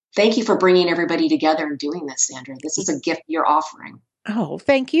 Thank you for bringing everybody together and doing this, Sandra. This is a gift you're offering. Oh,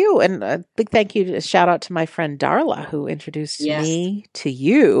 thank you. And a big thank you, shout out to my friend Darla, who introduced me to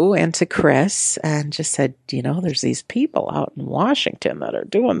you and to Chris, and just said, there's these people out in Washington that are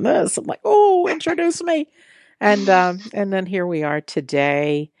doing this. I'm like, oh, introduce me. And then here we are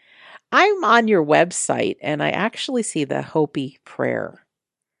today. I'm on your website, and I actually see the Hopi prayer.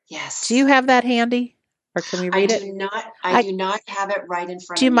 Yes. Do you have that handy? Or can we read it? I do not have it right in front of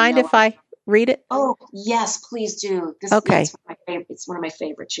me. Do you mind if I read it? Oh, yes, please do. Okay. It's one of my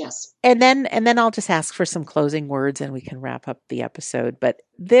favorites, yes. And then I'll just ask for some closing words and we can wrap up the episode. But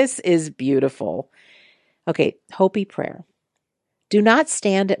this is beautiful. Okay, Hopi prayer. Do not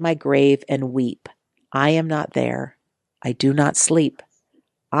stand at my grave and weep. I am not there. I do not sleep.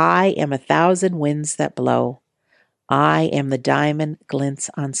 I am 1,000 winds that blow. I am the diamond glints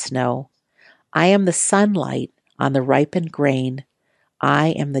on snow. I am the sunlight on the ripened grain. I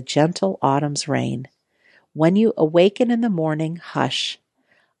am the gentle autumn's rain. When you awaken in the morning, hush.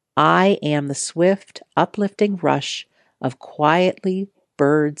 I am the swift, uplifting rush of quietly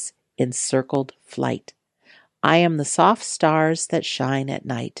birds in circled flight. I am the soft stars that shine at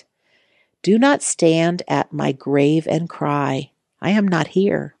night. Do not stand at my grave and cry, I am not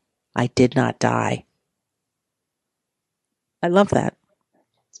here. I did not die. I love that.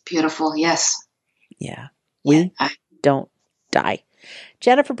 It's beautiful. Yes. Yeah. We don't die.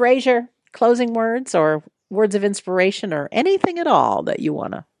 Jennifer Brazier, closing words or words of inspiration or anything at all that you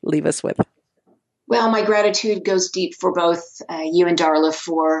want to leave us with? Well, my gratitude goes deep for both you and Darla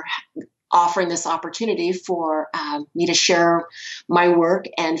for offering this opportunity for me to share my work,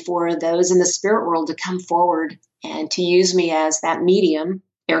 and for those in the spirit world to come forward and to use me as that medium,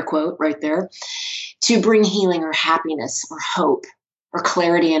 air quote right there, to bring healing or happiness or hope or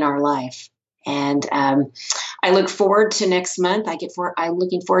clarity in our life. And I look forward to next month. I'm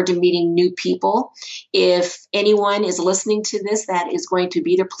looking forward to meeting new people. If anyone is listening to this that is going to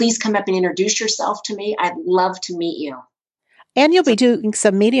be there, please come up and introduce yourself to me. I'd love to meet you. And you'll be doing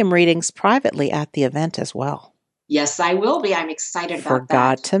some medium readings privately at the event as well. Yes, I will be. I'm excited about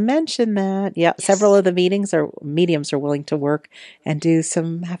that. Forgot to mention that. Yeah, yes. Several of the mediums are willing to work and do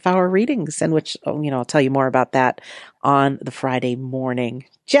some half-hour readings, in which, I'll tell you more about that on the Friday morning.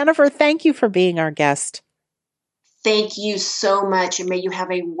 Jennifer, thank you for being our guest. Thank you so much, and may you have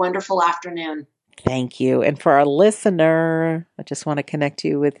a wonderful afternoon. Thank you. And for our listener, I just want to connect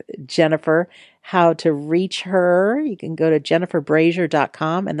you with Jennifer. How to reach her, you can go to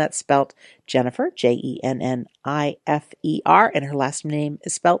jenniferbrazier.com, and that's spelled Jennifer, Jennifer, and her last name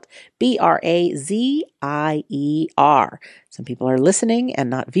is spelled Brazier. Some people are listening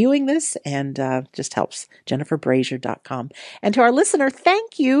and not viewing this, and just helps. jenniferbrazier.com. And to our listener,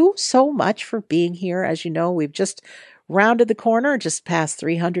 thank you so much for being here. As you know, we've just rounded the corner, just past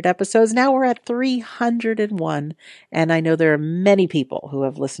 300 episodes. Now we're at 301. And I know there are many people who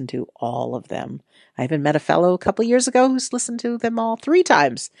have listened to all of them. I even met a fellow a couple of years ago who's listened to them all 3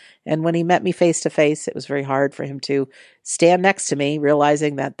 times. And when he met me face to face, it was very hard for him to stand next to me,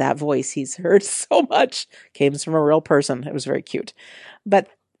 realizing that voice he's heard so much came from a real person. It was very cute. But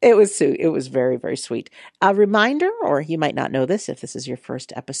it was very, very sweet. A reminder, or you might not know this if this is your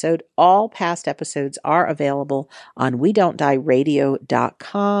first episode, all past episodes are available on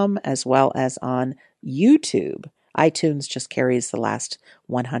WeDon'tDieRadio.com as well as on YouTube. iTunes just carries the last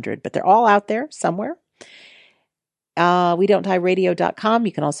 100, but they're all out there somewhere. WeDon'tDieRadio.com.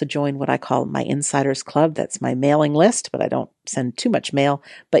 You can also join what I call my Insiders Club. That's my mailing list, but I don't send too much mail.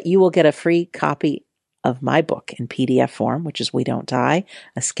 But you will get a free copy of my book in PDF form, which is We Don't Die,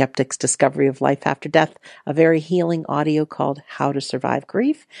 A Skeptic's Discovery of Life After Death, a very healing audio called How to Survive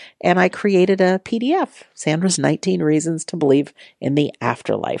Grief. And I created a PDF, Sandra's 19 Reasons to Believe in the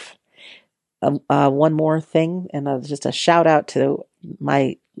Afterlife. One more thing, and just a shout out to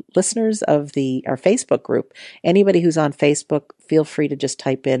my listeners of our Facebook group. Anybody who's on Facebook, feel free to just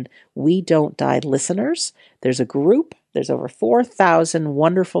type in We Don't Die Listeners. There's a group. There's over 4,000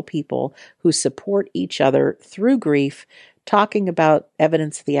 wonderful people who support each other through grief, talking about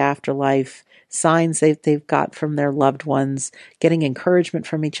evidence of the afterlife, signs they've got from their loved ones, getting encouragement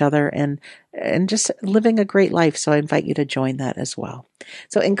from each other, and just living a great life. So I invite you to join that as well.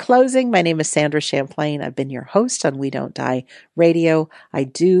 So in closing, my name is Sandra Champlain. I've been your host on We Don't Die Radio. I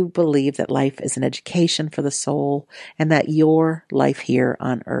do believe that life is an education for the soul, and that your life here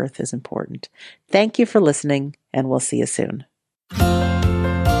on earth is important. Thank you for listening, and we'll see you soon.